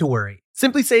need to worry.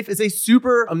 Simply Safe is a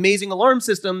super amazing alarm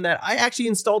system that I actually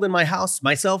installed in my house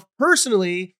myself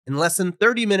personally in less than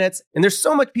 30 minutes. And there's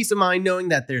so much peace of mind knowing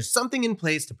that there's something in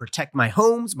place to protect my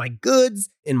homes, my goods,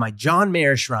 and my John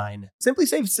Mayer shrine. Simply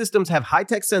Safe systems have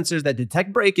high-tech sensors that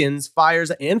detect break-ins, fires,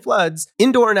 and floods,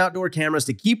 indoor and outdoor cameras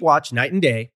to keep watch night and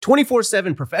day,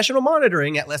 24/7 professional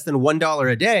monitoring at less than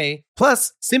 $1 a day.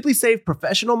 Plus, Simply Safe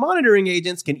professional monitoring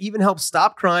agents can even help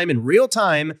stop crime in real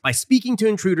time by speaking to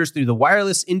intruders through the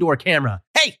wireless indoor camera.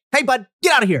 Hey, bud,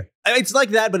 get out of here. It's like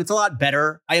that, but it's a lot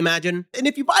better, I imagine. And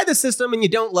if you buy the system and you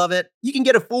don't love it, you can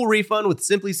get a full refund with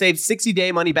Simply Safe's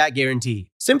 60-day money-back guarantee.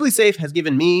 Simply Safe has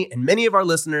given me and many of our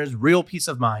listeners real peace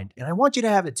of mind, and I want you to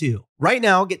have it too. Right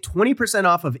now, get 20%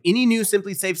 off of any new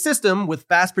Simply Safe system with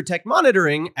Fast Protect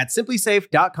monitoring at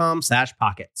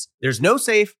simplysafe.com/pockets. There's no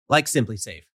safe like Simply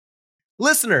Safe.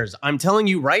 Listeners, I'm telling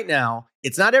you right now,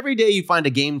 it's not every day you find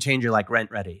a game changer like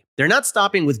RentRedi. They're not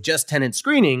stopping with just tenant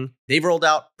screening. They've rolled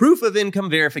out proof of income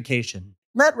verification.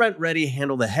 Let RentRedi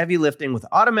handle the heavy lifting with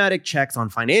automatic checks on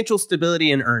financial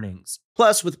stability and earnings.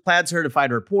 Plus, with Plaid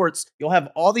certified reports, you'll have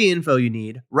all the info you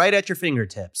need right at your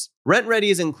fingertips.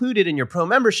 RentRedi is included in your pro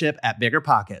membership at Bigger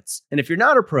Pockets. And if you're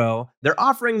not a pro, they're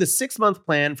offering the 6-month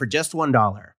plan for just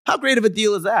 $1. How great of a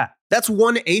deal is that? That's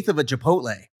 1/8 of a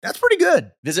Chipotle. That's pretty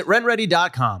good. Visit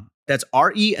rentredi.com. That's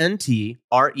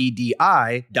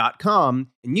RENTREDI.com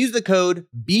and use the code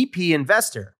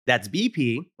BPInvestor. That's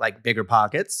BP, like Bigger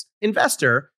Pockets,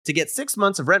 Investor, to get 6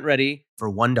 months of RentRedi for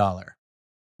 $1.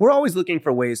 We're always looking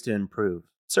for ways to improve,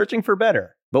 searching for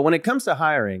better. But when it comes to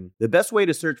hiring, the best way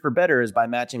to search for better is by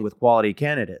matching with quality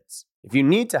candidates. If you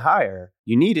need to hire,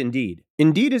 you need Indeed.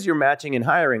 Indeed is your matching and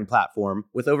hiring platform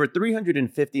with over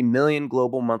 350 million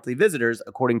global monthly visitors,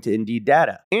 according to Indeed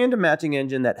data, and a matching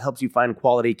engine that helps you find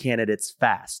quality candidates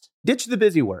fast. Ditch the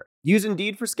busy work. Use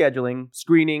Indeed for scheduling,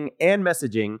 screening, and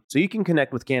messaging so you can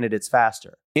connect with candidates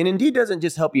faster. And Indeed doesn't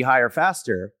just help you hire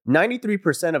faster.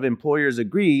 93% of employers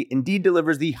agree Indeed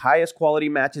delivers the highest quality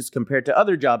matches compared to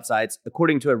other job sites,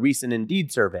 according to a recent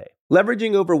Indeed survey.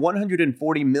 Leveraging over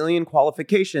 140 million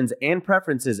qualifications and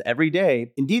preferences every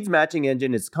day, Indeed's matching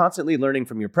engine is constantly learning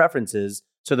from your preferences,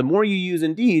 so the more you use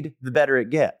Indeed, the better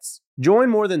it gets. Join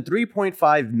more than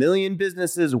 3.5 million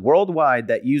businesses worldwide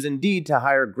that use Indeed to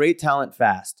hire great talent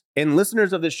fast. And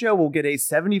listeners of the show will get a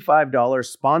 $75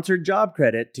 sponsored job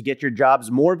credit to get your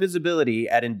jobs more visibility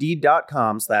at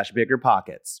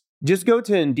Indeed.com/biggerpockets. Just go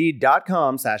to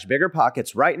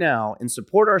Indeed.com/biggerpockets right now and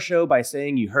support our show by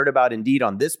saying you heard about Indeed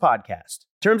on this podcast.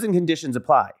 Terms and conditions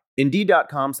apply.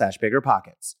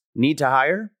 Indeed.com/biggerpockets. Need to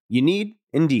hire? You need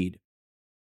Indeed.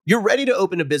 You're ready to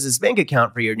open a business bank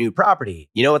account for your new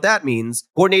property. You know what that means?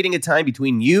 Coordinating a time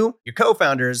between you, your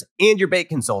co-founders, and your bank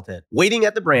consultant. Waiting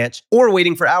at the branch or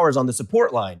waiting for hours on the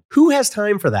support line. Who has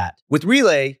time for that? With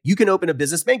Relay, you can open a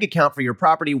business bank account for your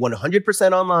property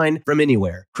 100% online from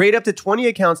anywhere. Create up to 20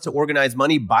 accounts to organize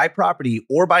money by property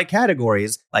or by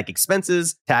categories like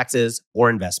expenses, taxes, or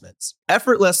investments.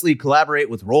 Effortlessly collaborate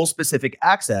with role-specific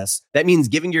access. That means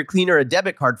giving your cleaner a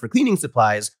debit card for cleaning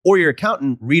supplies or your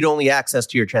accountant read-only access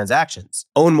to your transactions.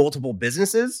 Own multiple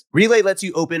businesses? Relay lets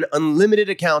you open unlimited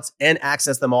accounts and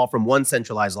access them all from one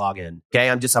centralized login. Okay,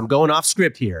 I'm going off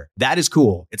script here. That is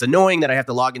cool. It's annoying that I have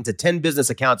to log into 10 business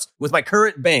accounts with my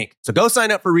current bank. So go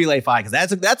sign up for RelayFi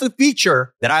because that's a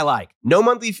feature that I like. No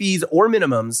monthly fees or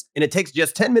minimums, and it takes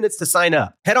just 10 minutes to sign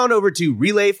up. Head on over to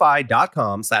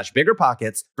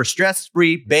relayfi.com/biggerpockets for stress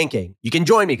stress-free banking. You can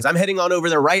join me because I'm heading on over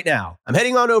there right now. I'm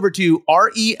heading on over to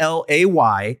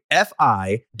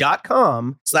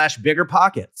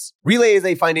relayfi.com/biggerpockets. Relay is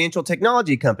a financial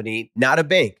technology company, not a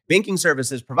bank. Banking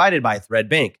services provided by Thread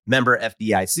Bank, member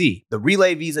FDIC. The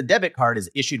Relay Visa debit card is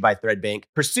issued by Thread Bank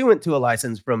pursuant to a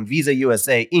license from Visa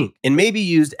USA Inc. and may be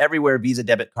used everywhere Visa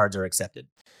debit cards are accepted.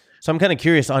 So I'm kind of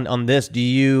curious on this.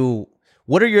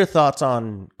 What are your thoughts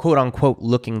on quote unquote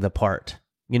looking the part?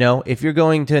 You know, if you're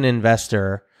going to an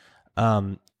investor,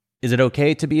 is it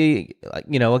okay to be,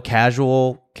 a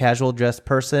casual dressed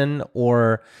person,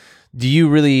 or do you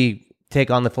really take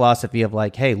on the philosophy of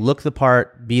like, hey, look the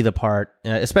part, be the part,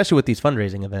 especially with these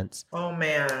fundraising events? Oh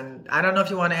man, I don't know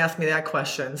if you want to ask me that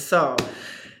question. So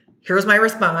here's my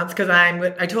response, because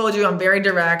I told you I'm very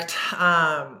direct.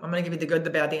 I'm going to give you the good, the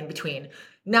bad, the in between.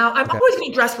 Now, I'm always going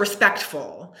to dress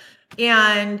respectful,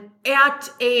 and at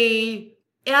a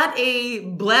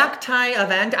black tie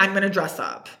event, I'm going to dress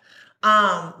up.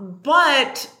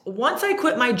 But once I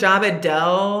quit my job at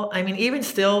Dell, I mean, even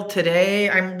still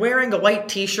today, I'm wearing a white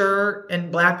t-shirt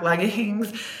and black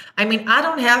leggings. I mean, I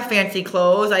don't have fancy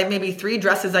clothes. I have maybe 3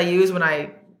 dresses I use when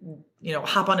I,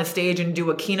 hop on a stage and do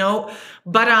a keynote.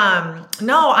 But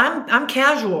no, I'm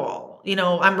casual.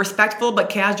 I'm respectful but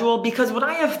casual, because what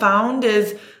I have found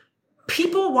is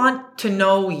people want to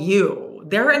know you.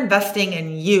 They're investing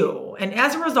in you. And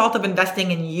as a result of investing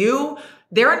in you,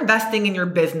 they're investing in your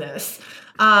business.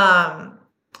 I'm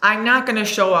not going to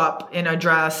show up in a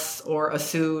dress or a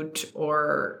suit,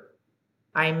 or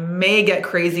I may get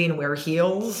crazy and wear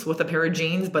heels with a pair of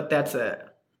jeans, but that's it.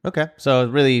 Okay. So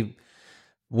really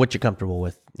what you're comfortable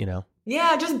with,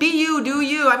 Yeah, just be you, do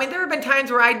you. I mean, there have been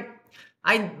times where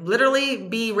I'd literally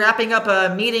be wrapping up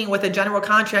a meeting with a general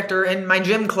contractor in my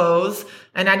gym clothes,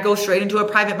 and I'd go straight into a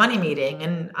private money meeting,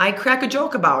 and I crack a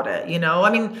joke about it. I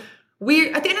mean,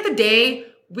 at the end of the day,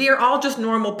 we are all just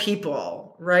normal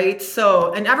people, right?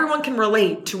 So, and everyone can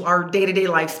relate to our day-to-day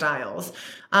lifestyles.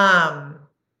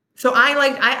 So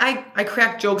I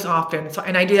crack jokes often,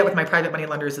 and I do that with my private money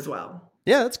lenders as well.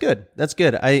 Yeah, that's good. That's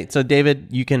good. So David,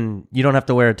 you don't have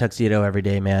to wear a tuxedo every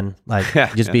day, man. Like,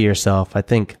 just be yourself. I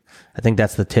think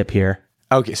that's the tip here.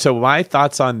 Okay, so my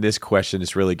thoughts on this question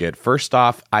is really good. First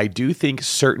off, I do think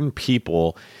certain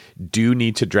people do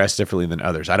need to dress differently than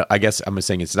others. I guess I'm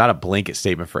saying it's not a blanket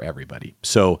statement for everybody.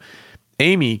 So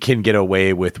Amy can get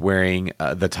away with wearing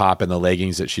the top and the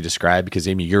leggings that she described, because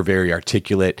Amy, you're very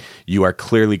articulate. You are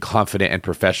clearly confident and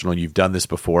professional. You've done this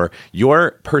before.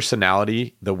 Your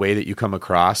personality, the way that you come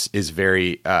across, is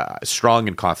very strong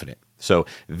and confident. So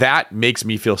that makes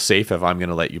me feel safe if I'm going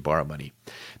to let you borrow money.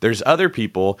 There's other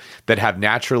people that have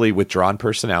naturally withdrawn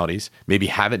personalities, maybe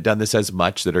haven't done this as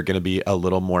much, that are going to be a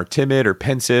little more timid or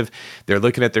pensive. They're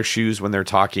looking at their shoes when they're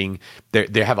talking.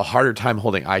 They have a harder time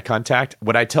holding eye contact.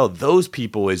 What I tell those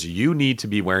people is you need to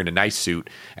be wearing a nice suit,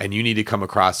 and you need to come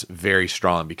across very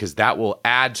strong, because that will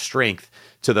add strength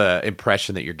to the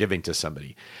impression that you're giving to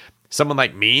somebody. Someone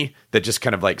like me that just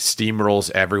kind of like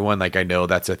steamrolls everyone, like I know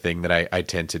that's a thing that I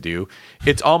tend to do.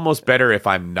 It's almost better if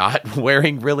I'm not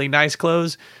wearing really nice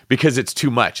clothes, because it's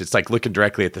too much. It's like looking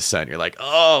directly at the sun. You're like,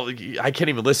 oh, I can't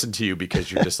even listen to you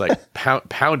because you're just like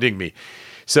pounding me.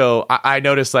 So I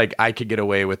noticed like I could get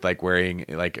away with like wearing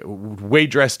like way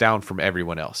dressed down from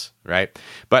everyone else, right?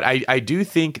 But I do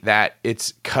think that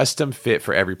it's custom fit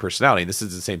for every personality. And this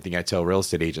is the same thing I tell real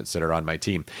estate agents that are on my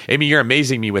team. Amy, you're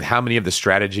amazing me with how many of the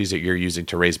strategies that you're using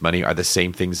to raise money are the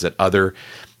same things that other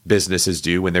businesses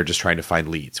do when they're just trying to find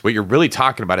leads. What you're really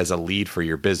talking about is a lead for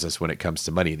your business when it comes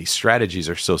to money. These strategies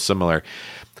are so similar.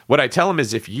 What I tell them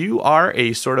is, if you are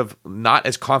a sort of not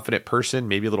as confident person,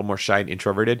 maybe a little more shy and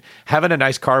introverted, having a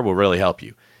nice car will really help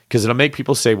you, because it'll make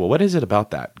people say, well, what is it about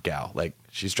that gal? Like,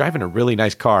 she's driving a really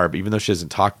nice car, but even though she doesn't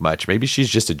talk much, maybe she's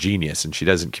just a genius and she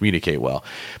doesn't communicate well.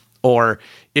 Or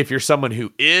if you're someone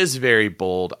who is very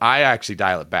bold, I actually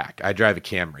dial it back. I drive a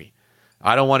Camry.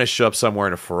 I don't want to show up somewhere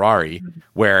in a Ferrari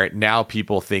where now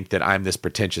people think that I'm this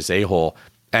pretentious a-hole,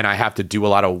 and I have to do a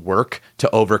lot of work to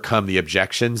overcome the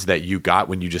objections that you got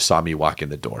when you just saw me walk in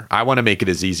the door. I want to make it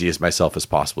as easy as myself as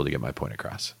possible to get my point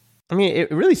across. I mean,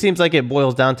 it really seems like it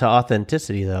boils down to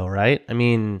authenticity, though, right? I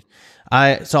mean,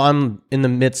 I'm in the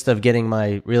midst of getting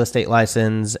my real estate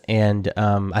license, and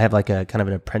I have like a kind of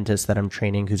an apprentice that I'm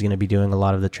training who's going to be doing a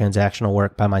lot of the transactional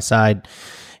work by my side.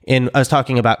 And I was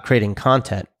talking about creating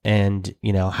content, and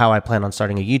how I plan on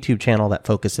starting a YouTube channel that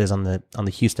focuses on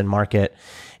the Houston market.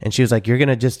 And she was like, "You're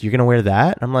gonna wear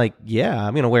that?" I'm like, "Yeah,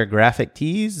 I'm gonna wear graphic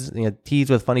tees, tees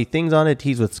with funny things on it,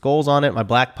 tees with skulls on it, my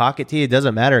black pocket tee. It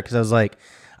doesn't matter," because I was like,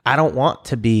 I don't want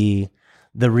to be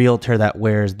the realtor that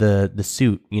wears the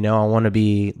suit. You know, I want to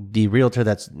be the realtor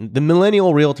that's the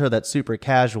millennial realtor that's super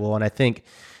casual. And I think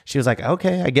she was like,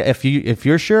 okay, I get if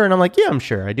you're sure. And I'm like, yeah, I'm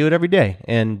sure. I do it every day.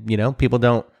 And, you know, people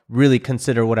don't really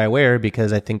consider what I wear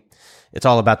because I think it's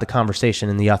all about the conversation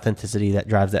and the authenticity that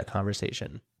drives that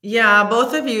conversation. Yeah,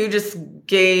 both of you just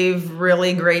gave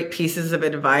really great pieces of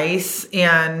advice.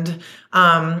 And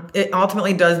it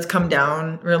ultimately does come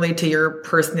down really to your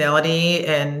personality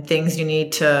and things you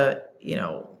need to, you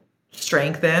know,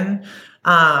 strengthen.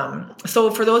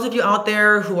 So for those of you out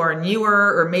there who are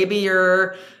newer, or maybe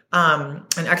you're an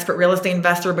expert real estate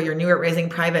investor, but you're new at raising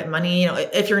private money, you know,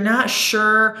 if you're not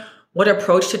sure what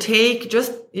approach to take,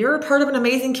 you're a part of an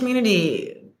amazing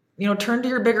community. You know, turn to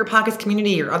your Bigger Pockets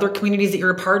community or other communities that you're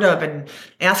a part of and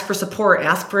ask for support,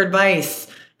 ask for advice,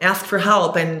 ask for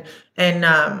help, and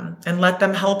let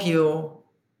them help you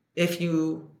if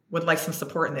you would like some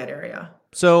support in that area.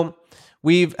 So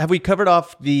have we covered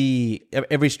off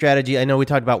every strategy? I know we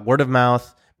talked about word of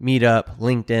mouth, meetup,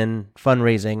 LinkedIn,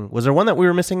 fundraising. Was there one that we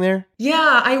were missing there?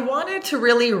 Yeah, I wanted to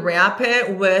really wrap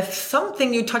it with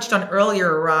something you touched on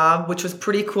earlier, Rob, which was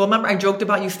pretty cool. Remember, I joked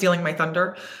about you stealing my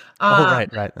thunder. Right.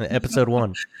 Episode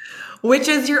 1. Which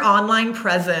is your online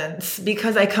presence,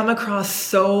 because I come across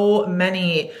so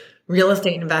many real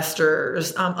estate investors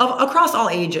across all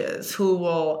ages who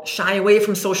will shy away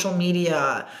from social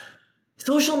media.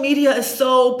 Social media is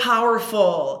so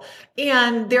powerful,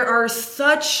 and there are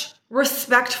such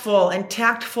respectful and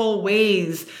tactful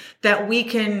ways that we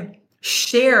can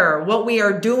share what we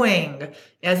are doing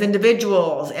as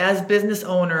individuals, as business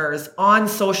owners on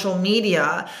social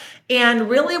media. And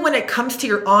really, when it comes to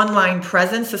your online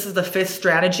presence, this is the 5th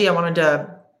strategy I wanted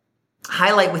to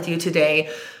highlight with you today.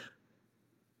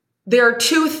 There are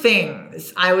 2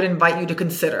 things I would invite you to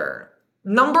consider.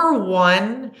 Number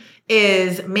 1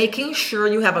 is making sure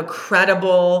you have a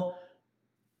credible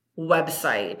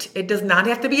website. It does not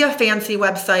have to be a fancy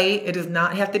website. It does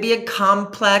not have to be a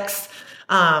complex,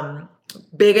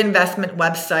 big investment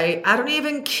website. I don't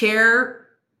even care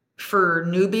for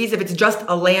newbies if it's just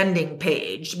a landing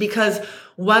page, because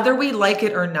whether we like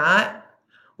it or not,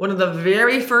 one of the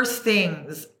very first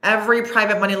things every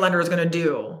private money lender is going to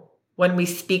do when we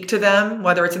speak to them,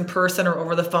 whether it's in person or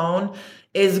over the phone,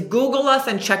 is Google us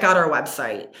and check out our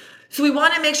website. So we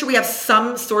want to make sure we have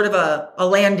some sort of a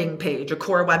landing page, a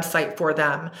core website for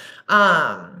them.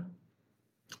 And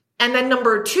then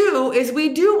number 2 is we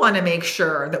do want to make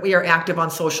sure that we are active on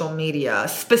social media.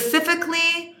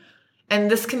 Specifically, and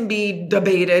this can be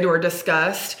debated or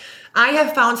discussed, I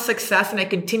have found success, and I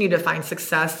continue to find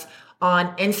success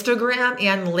on Instagram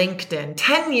and LinkedIn.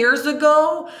 10 years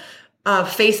ago,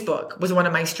 Facebook was one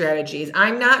of my strategies.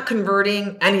 I'm not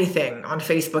converting anything on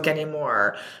Facebook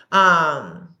anymore.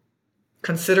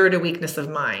 Consider it a weakness of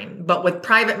mine. But with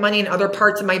private money and other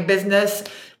parts of my business,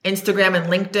 Instagram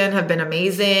and LinkedIn have been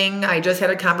amazing. I just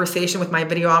had a conversation with my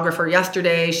videographer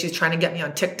yesterday. She's trying to get me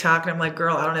on TikTok, and I'm like,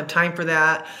 girl, I don't have time for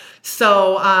that.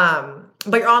 So,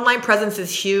 but your online presence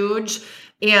is huge.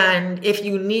 And if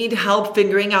you need help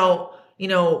figuring out, you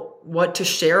know, what to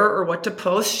share or what to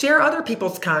post, share other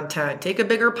people's content. Take a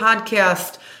Bigger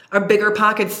Podcast or Bigger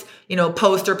Pockets, you know,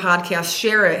 post or podcast,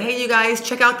 share it. Hey, you guys,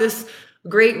 check out this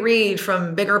great read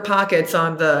from Bigger Pockets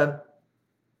on the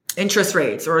interest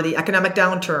rates or the economic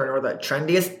downturn or the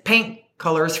trendiest paint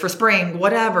colors for spring,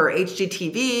 whatever,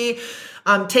 HGTV.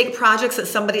 Take projects that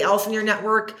somebody else in your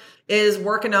network is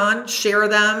working on, share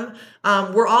them.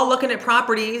 We're all looking at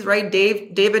properties, right?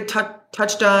 David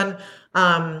touched on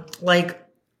like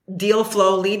deal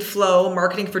flow, lead flow,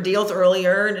 marketing for deals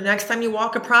earlier. And the next time you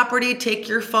walk a property, take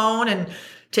your phone and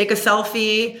take a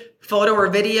selfie, photo or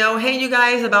video. Hey, you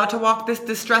guys, about to walk this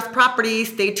distressed property.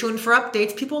 Stay tuned for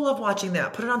updates. People love watching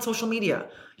that. Put it on social media.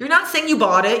 You're not saying you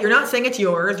bought it. You're not saying it's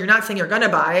yours. You're not saying you're going to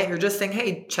buy it. You're just saying,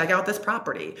 hey, check out this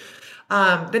property.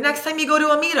 The next time you go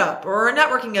to a meetup or a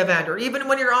networking event, or even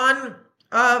when you're on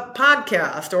a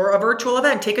podcast or a virtual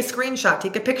event, take a screenshot,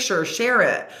 take a picture, share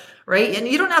it, right? And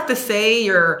you don't have to say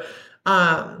you're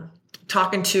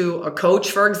talking to a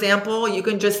coach, for example. You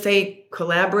can just say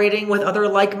collaborating with other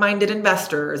like-minded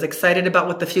investors, excited about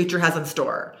what the future has in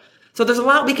store. So there's a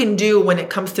lot we can do when it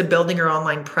comes to building your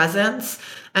online presence.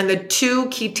 And the 2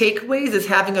 key takeaways is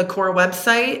having a core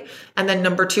website, and then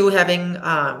number 2, having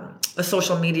a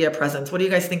social media presence. What do you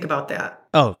guys think about that?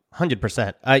 Oh,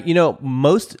 100%. You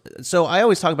know, so I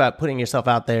always talk about putting yourself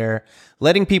out there,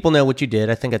 letting people know what you did.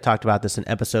 I think I talked about this in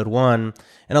episode 1.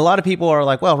 And a lot of people are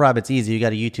like, well, Rob, it's easy. You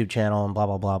got a YouTube channel and blah,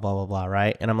 blah, blah, blah, blah, blah,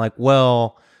 right? And I'm like,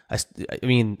 well, I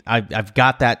mean, I've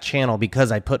got that channel because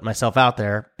I put myself out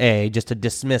there, A, just to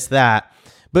dismiss that.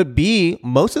 But B,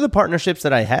 most of the partnerships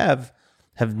that I have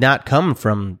have not come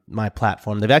from my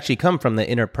platform. They've actually come from the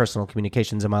interpersonal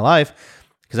communications in my life,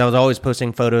 because I was always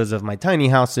posting photos of my tiny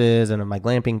houses and of my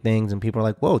glamping things, and people are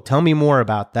like, whoa, tell me more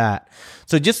about that.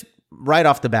 So just right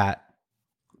off the bat,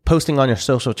 posting on your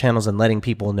social channels and letting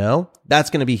people know, that's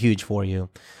going to be huge for you.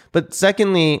 But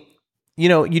secondly,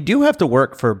 you do have to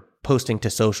work for posting to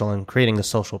social and creating the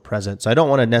social presence. So I don't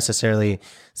want to necessarily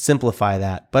simplify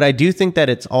that, but I do think that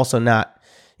it's also not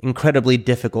incredibly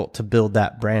difficult to build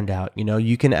that brand out.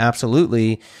 You can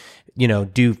absolutely,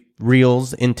 do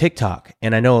reels in TikTok.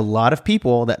 And I know a lot of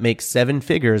people that make 7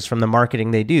 figures from the marketing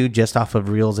they do just off of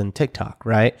reels in TikTok,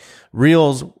 right?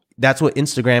 Reels, that's what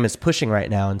Instagram is pushing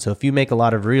right now. And so if you make a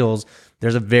lot of reels,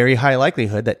 there's a very high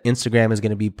likelihood that Instagram is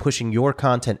going to be pushing your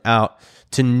content out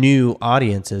to new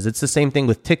audiences. It's the same thing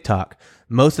with TikTok.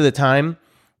 Most of the time,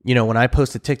 when I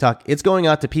post to TikTok, it's going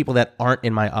out to people that aren't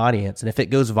in my audience. And if it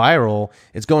goes viral,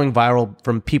 it's going viral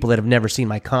from people that have never seen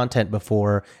my content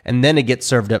before, and then it gets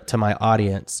served up to my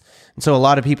audience. And so a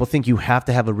lot of people think you have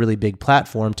to have a really big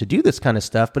platform to do this kind of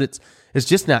stuff, but it's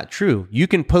just not true. You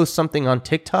can post something on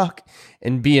TikTok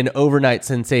and be an overnight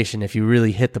sensation if you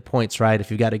really hit the points right,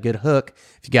 if you got a good hook,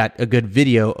 if you got a good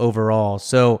video overall.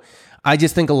 So I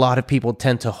just think a lot of people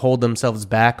tend to hold themselves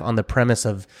back on the premise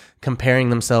of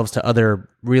comparing themselves to other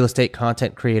real estate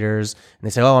content creators. And they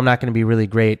say, oh, I'm not going to be really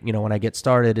great, when I get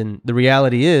started. And the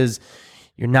reality is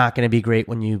you're not going to be great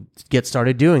when you get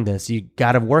started doing this. You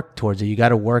got to work towards it. You got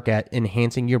to work at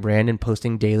enhancing your brand and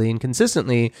posting daily and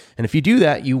consistently. And if you do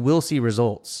that, you will see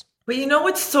results. But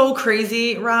what's so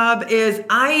crazy, Rob, is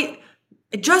I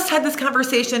just had this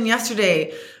conversation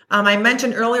yesterday. I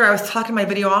mentioned earlier, I was talking to my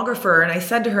videographer and I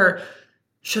said to her,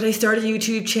 should I start a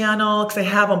YouTube channel? Because I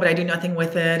have one, but I do nothing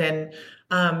with it. And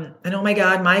oh my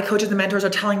God, my coaches and mentors are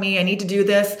telling me I need to do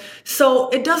this. So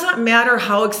it doesn't matter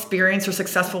how experienced or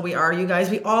successful we are, you guys,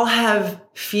 we all have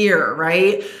fear,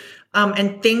 right?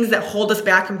 And things that hold us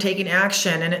back from taking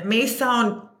action. And it may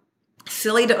sound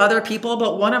silly to other people,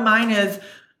 but one of mine is,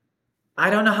 I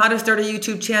don't know how to start a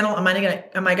YouTube channel. Am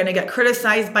I going to get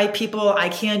criticized by people? I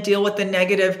can't deal with the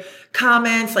negative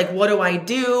comments. Like, what do I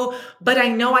do? But I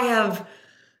know I have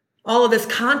all of this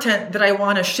content that I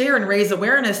want to share and raise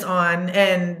awareness on.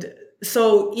 And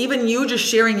so even you just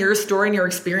sharing your story and your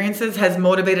experiences has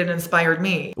motivated and inspired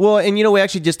me. Well, and we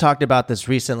actually just talked about this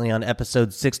recently on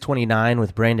episode 629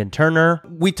 with Brandon Turner.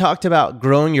 We talked about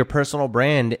growing your personal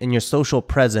brand and your social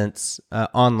presence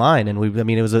online. And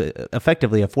it was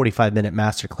effectively a 45-minute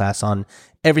masterclass on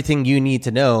everything you need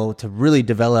to know to really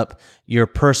develop your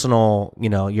personal,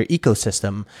 your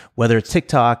ecosystem, whether it's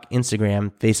TikTok,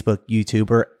 Instagram, Facebook, YouTube,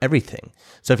 or everything.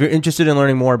 So if you're interested in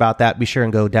learning more about that, be sure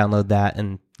and go download that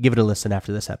and give it a listen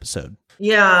after this episode.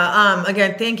 Yeah.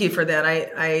 Again, thank you for that.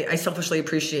 I selfishly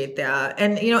appreciate that.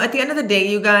 And, at the end of the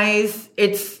day, you guys,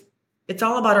 it's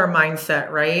all about our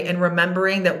mindset, right? And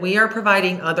remembering that we are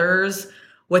providing others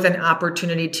with an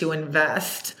opportunity to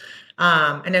invest.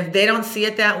 And if they don't see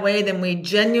it that way, then we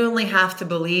genuinely have to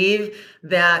believe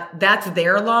that that's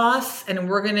their loss. And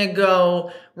we're going to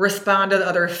go respond to the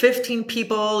other 15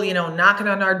 people, knocking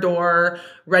on our door,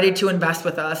 ready to invest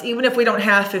with us, even if we don't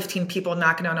have 15 people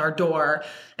knocking on our door.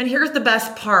 And here's the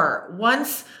best part.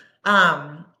 Once,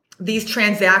 these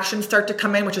transactions start to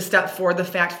come in, which is step 4 of the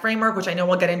FACT framework, which I know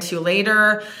we'll get into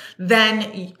later,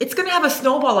 then it's going to have a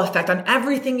snowball effect on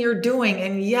everything you're doing.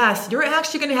 And yes, you're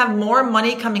actually going to have more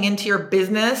money coming into your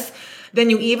business than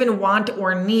you even want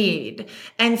or need.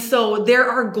 And so there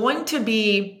are going to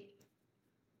be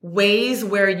ways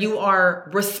where you are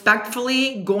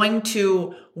respectfully going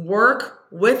to work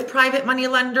with private money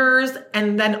lenders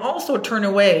and then also turn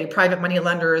away private money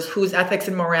lenders whose ethics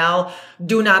and morale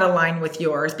do not align with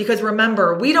yours. Because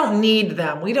remember, we don't need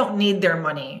them. We don't need their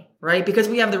money, right? Because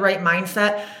we have the right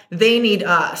mindset. They need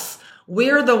us.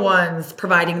 We're the ones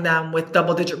providing them with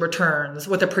double-digit returns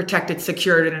with a protected,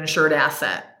 secured, and insured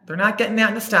asset. They're not getting that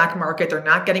in the stock market. They're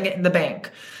not getting it in the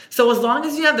bank. So as long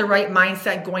as you have the right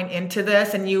mindset going into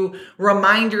this and you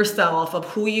remind yourself of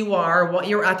who you are, what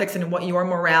your ethics and what your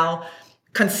morale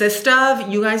consist of,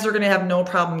 you guys are going to have no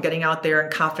problem getting out there and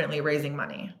confidently raising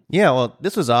money. Yeah, well,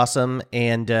 this was awesome.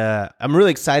 And I'm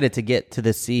really excited to get to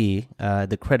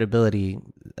the credibility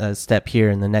step here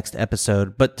in the next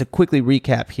episode. But to quickly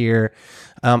recap here,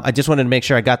 I just wanted to make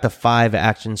sure I got the 5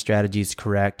 action strategies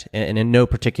correct and in no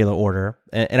particular order.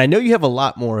 And I know you have a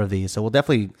lot more of these, so we'll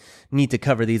definitely need to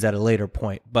cover these at a later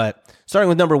point. But starting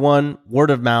with number 1, word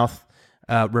of mouth.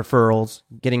 Referrals,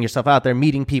 getting yourself out there,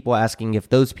 meeting people, asking if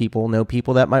those people know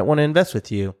people that might want to invest with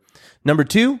you. Number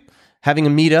 2, having a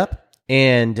meetup,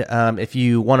 And if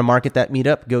you want to market that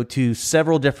meetup, go to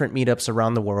several different meetups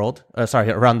around the world.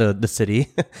 Around the city,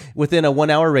 within a 1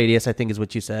 hour radius, I think is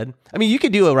what you said. I mean, you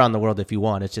could do around the world if you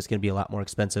want. It's just going to be a lot more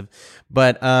expensive.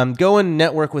 But go and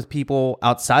network with people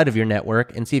outside of your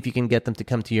network and see if you can get them to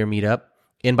come to your meetup.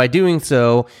 And by doing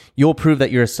so, you'll prove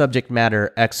that you're a subject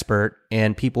matter expert,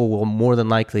 and people will more than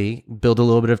likely build a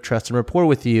little bit of trust and rapport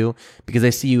with you because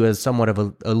they see you as somewhat of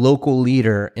a local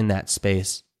leader in that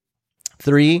space.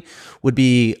 3 would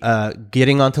be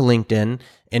getting onto LinkedIn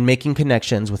and making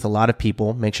connections with a lot of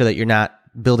people. Make sure that you're not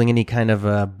building any kind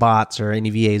of bots or any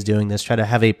VAs doing this. Try to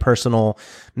have a personal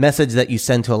message that you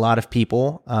send to a lot of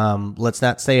people. Let's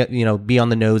not say, be on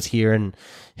the nose here and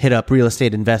hit up real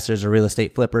estate investors or real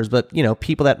estate flippers, but,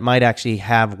 people that might actually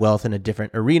have wealth in a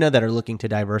different arena that are looking to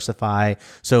diversify.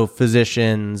 So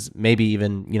physicians, maybe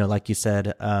even, like you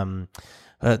said,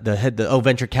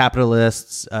 venture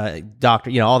capitalists,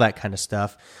 doctor, all that kind of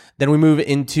stuff. Then we move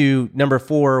into number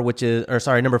 4, which is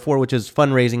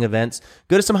fundraising events.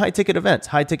 Go to some high ticket events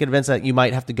that you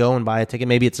might have to go and buy a ticket.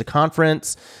 Maybe it's a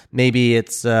conference, maybe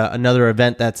it's another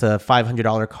event that's a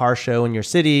 $500 car show in your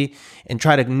city, and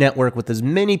try to network with as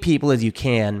many people as you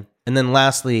can. And then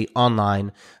lastly,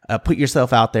 online, put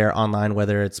yourself out there online,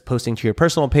 whether it's posting to your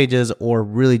personal pages or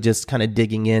really just kind of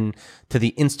digging in to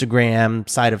the Instagram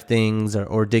side of things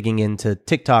or digging into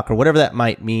TikTok or whatever that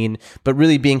might mean, but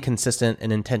really being consistent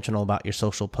and intentional about your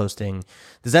social posting.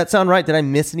 Does that sound right? Did I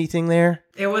miss anything there?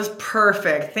 It was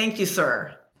perfect. Thank you,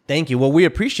 sir. Thank you. Well, we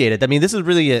appreciate it. I mean, this is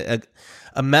really a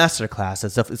masterclass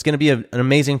and stuff. It's going to be an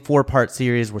amazing 4-part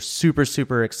series. We're super,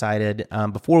 super excited.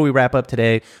 Before we wrap up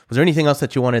today, was there anything else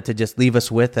that you wanted to just leave us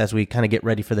with as we kind of get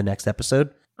ready for the next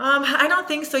episode? I don't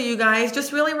think so, you guys.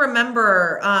 Just really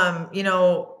remember, I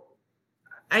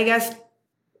guess,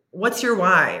 what's your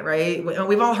why, right?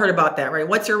 We've all heard about that, right?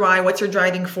 What's your why? What's your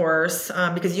driving force?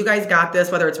 Because you guys got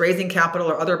this, whether it's raising capital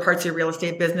or other parts of your real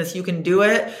estate business, you can do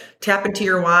it. Tap into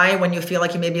your why when you feel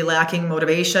like you may be lacking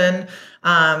motivation,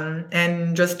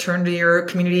 and just turn to your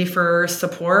community for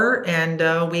support.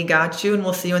 And we got you, and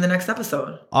we'll see you in the next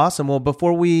episode. Awesome. Well,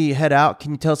 before we head out,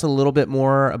 can you tell us a little bit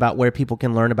more about where people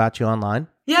can learn about you online?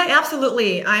 Yeah,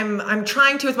 absolutely. I'm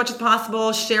trying to, as much as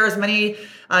possible, share as many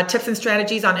tips and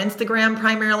strategies on Instagram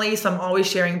primarily. So I'm always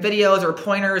sharing videos or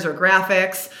pointers or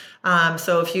graphics.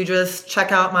 So if you just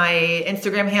check out my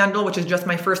Instagram handle, which is just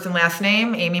my first and last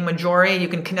name, Amy Mahjoory, you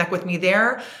can connect with me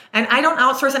there. And I don't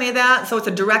outsource any of that. So it's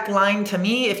a direct line to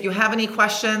me. If you have any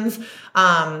questions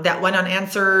that went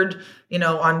unanswered,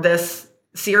 on this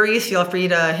series, feel free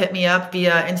to hit me up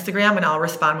via Instagram and I'll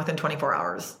respond within 24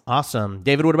 hours. Awesome.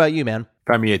 David, what about you, man?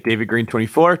 Find me at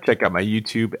DavidGreen24. Check out my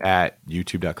YouTube at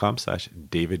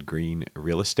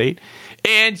youtube.com/DavidGreenRealEstate.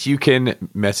 And you can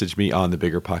message me on the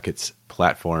Bigger Pockets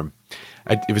platform.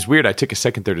 It was weird. I took a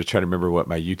second there to try to remember what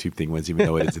my YouTube thing was, even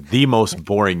though it is the most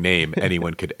boring name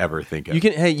anyone could ever think of.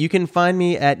 You can find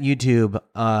me at YouTube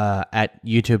at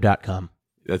youtube.com.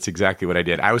 That's exactly what I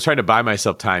did. I was trying to buy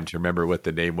myself time to remember what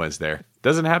the name was there.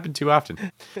 Doesn't happen too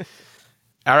often.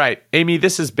 All right, Amy,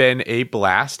 this has been a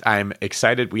blast. I'm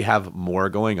excited we have more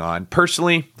going on.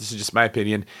 Personally, this is just my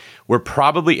opinion, we're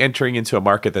probably entering into a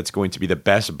market that's going to be the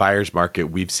best buyer's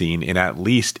market we've seen in at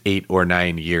least 8 or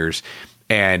 9 years.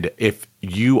 And if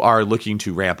you are looking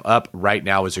to ramp up, right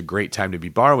now is a great time to be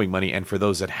borrowing money. And for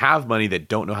those that have money that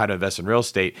don't know how to invest in real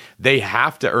estate, they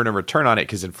have to earn a return on it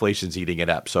because inflation's eating it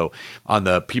up. So on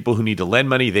the people who need to lend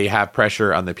money, they have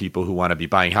pressure. On the people who want to be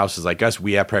buying houses like us,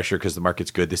 we have pressure because the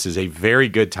market's good. This is a very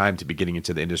good time to be getting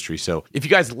into the industry. So if you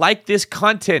guys like this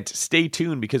content, stay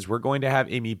tuned because we're going to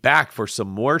have Amy back for some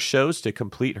more shows to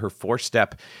complete her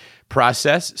 4-step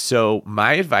process. So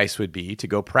my advice would be to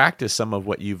go practice some of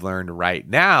what you've learned right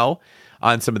now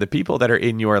on some of the people that are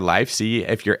in your life. See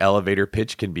if your elevator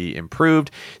pitch can be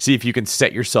improved. See if you can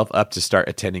set yourself up to start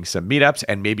attending some meetups,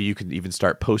 and maybe you can even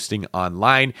start posting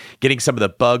online, getting some of the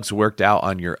bugs worked out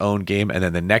on your own game. And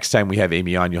then the next time we have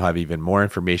Amy on, you'll have even more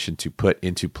information to put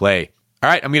into play. All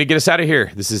right, I'm going to get us out of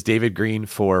here. This is David Green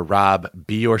for Rob.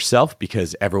 Be yourself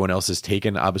because everyone else has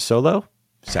taken Abasolo.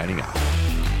 Signing out.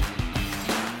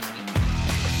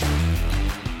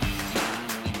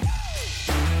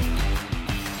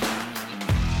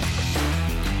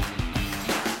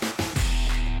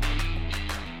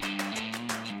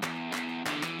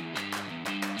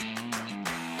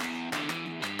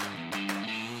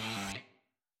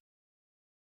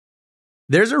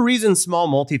 There's a reason small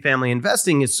multifamily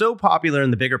investing is so popular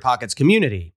in the Bigger Pockets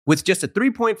community. With just a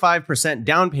 3.5%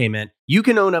 down payment, you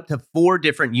can own up to 4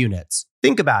 different units.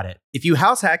 Think about it. If you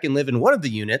house hack and live in one of the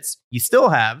units, you still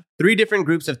have 3 different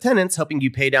groups of tenants helping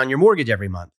you pay down your mortgage every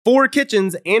month, 4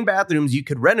 kitchens and bathrooms you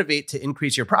could renovate to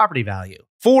increase your property value,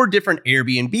 4 different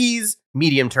Airbnbs,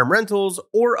 medium-term rentals,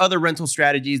 or other rental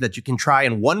strategies that you can try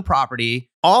in one property,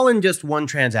 all in just one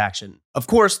transaction. Of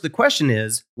course, the question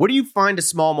is, where do you find a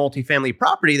small multifamily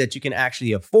property that you can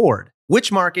actually afford?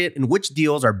 Which market and which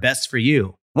deals are best for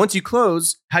you? Once you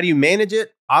close, how do you manage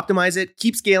it, optimize it,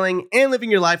 keep scaling, and living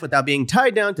your life without being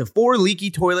tied down to 4 leaky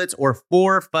toilets or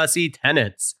 4 fussy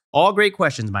tenants? All great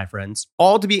questions, my friends.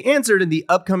 All to be answered in the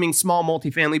upcoming Small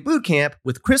Multifamily Bootcamp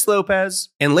with Chris Lopez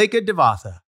and Leica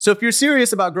Devatha. So if you're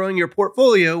serious about growing your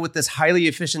portfolio with this highly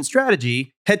efficient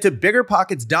strategy, head to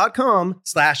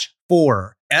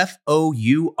biggerpockets.com/4,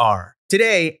 F-O-U-R,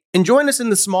 today and join us in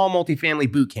the Small Multifamily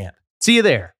Bootcamp. See you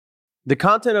there. The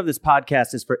content of this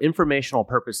podcast is for informational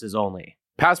purposes only.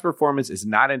 Past performance is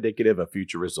not indicative of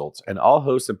future results, and all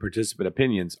host and participant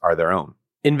opinions are their own.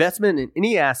 Investment in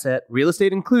any asset, real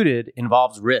estate included,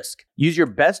 involves risk. Use your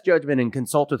best judgment and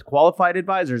consult with qualified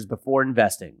advisors before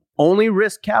investing. Only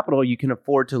risk capital you can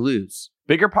afford to lose.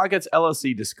 Bigger Pockets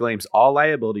LLC disclaims all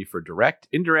liability for direct,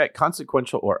 indirect,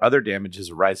 consequential, or other damages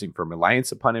arising from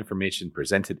reliance upon information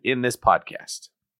presented in this podcast.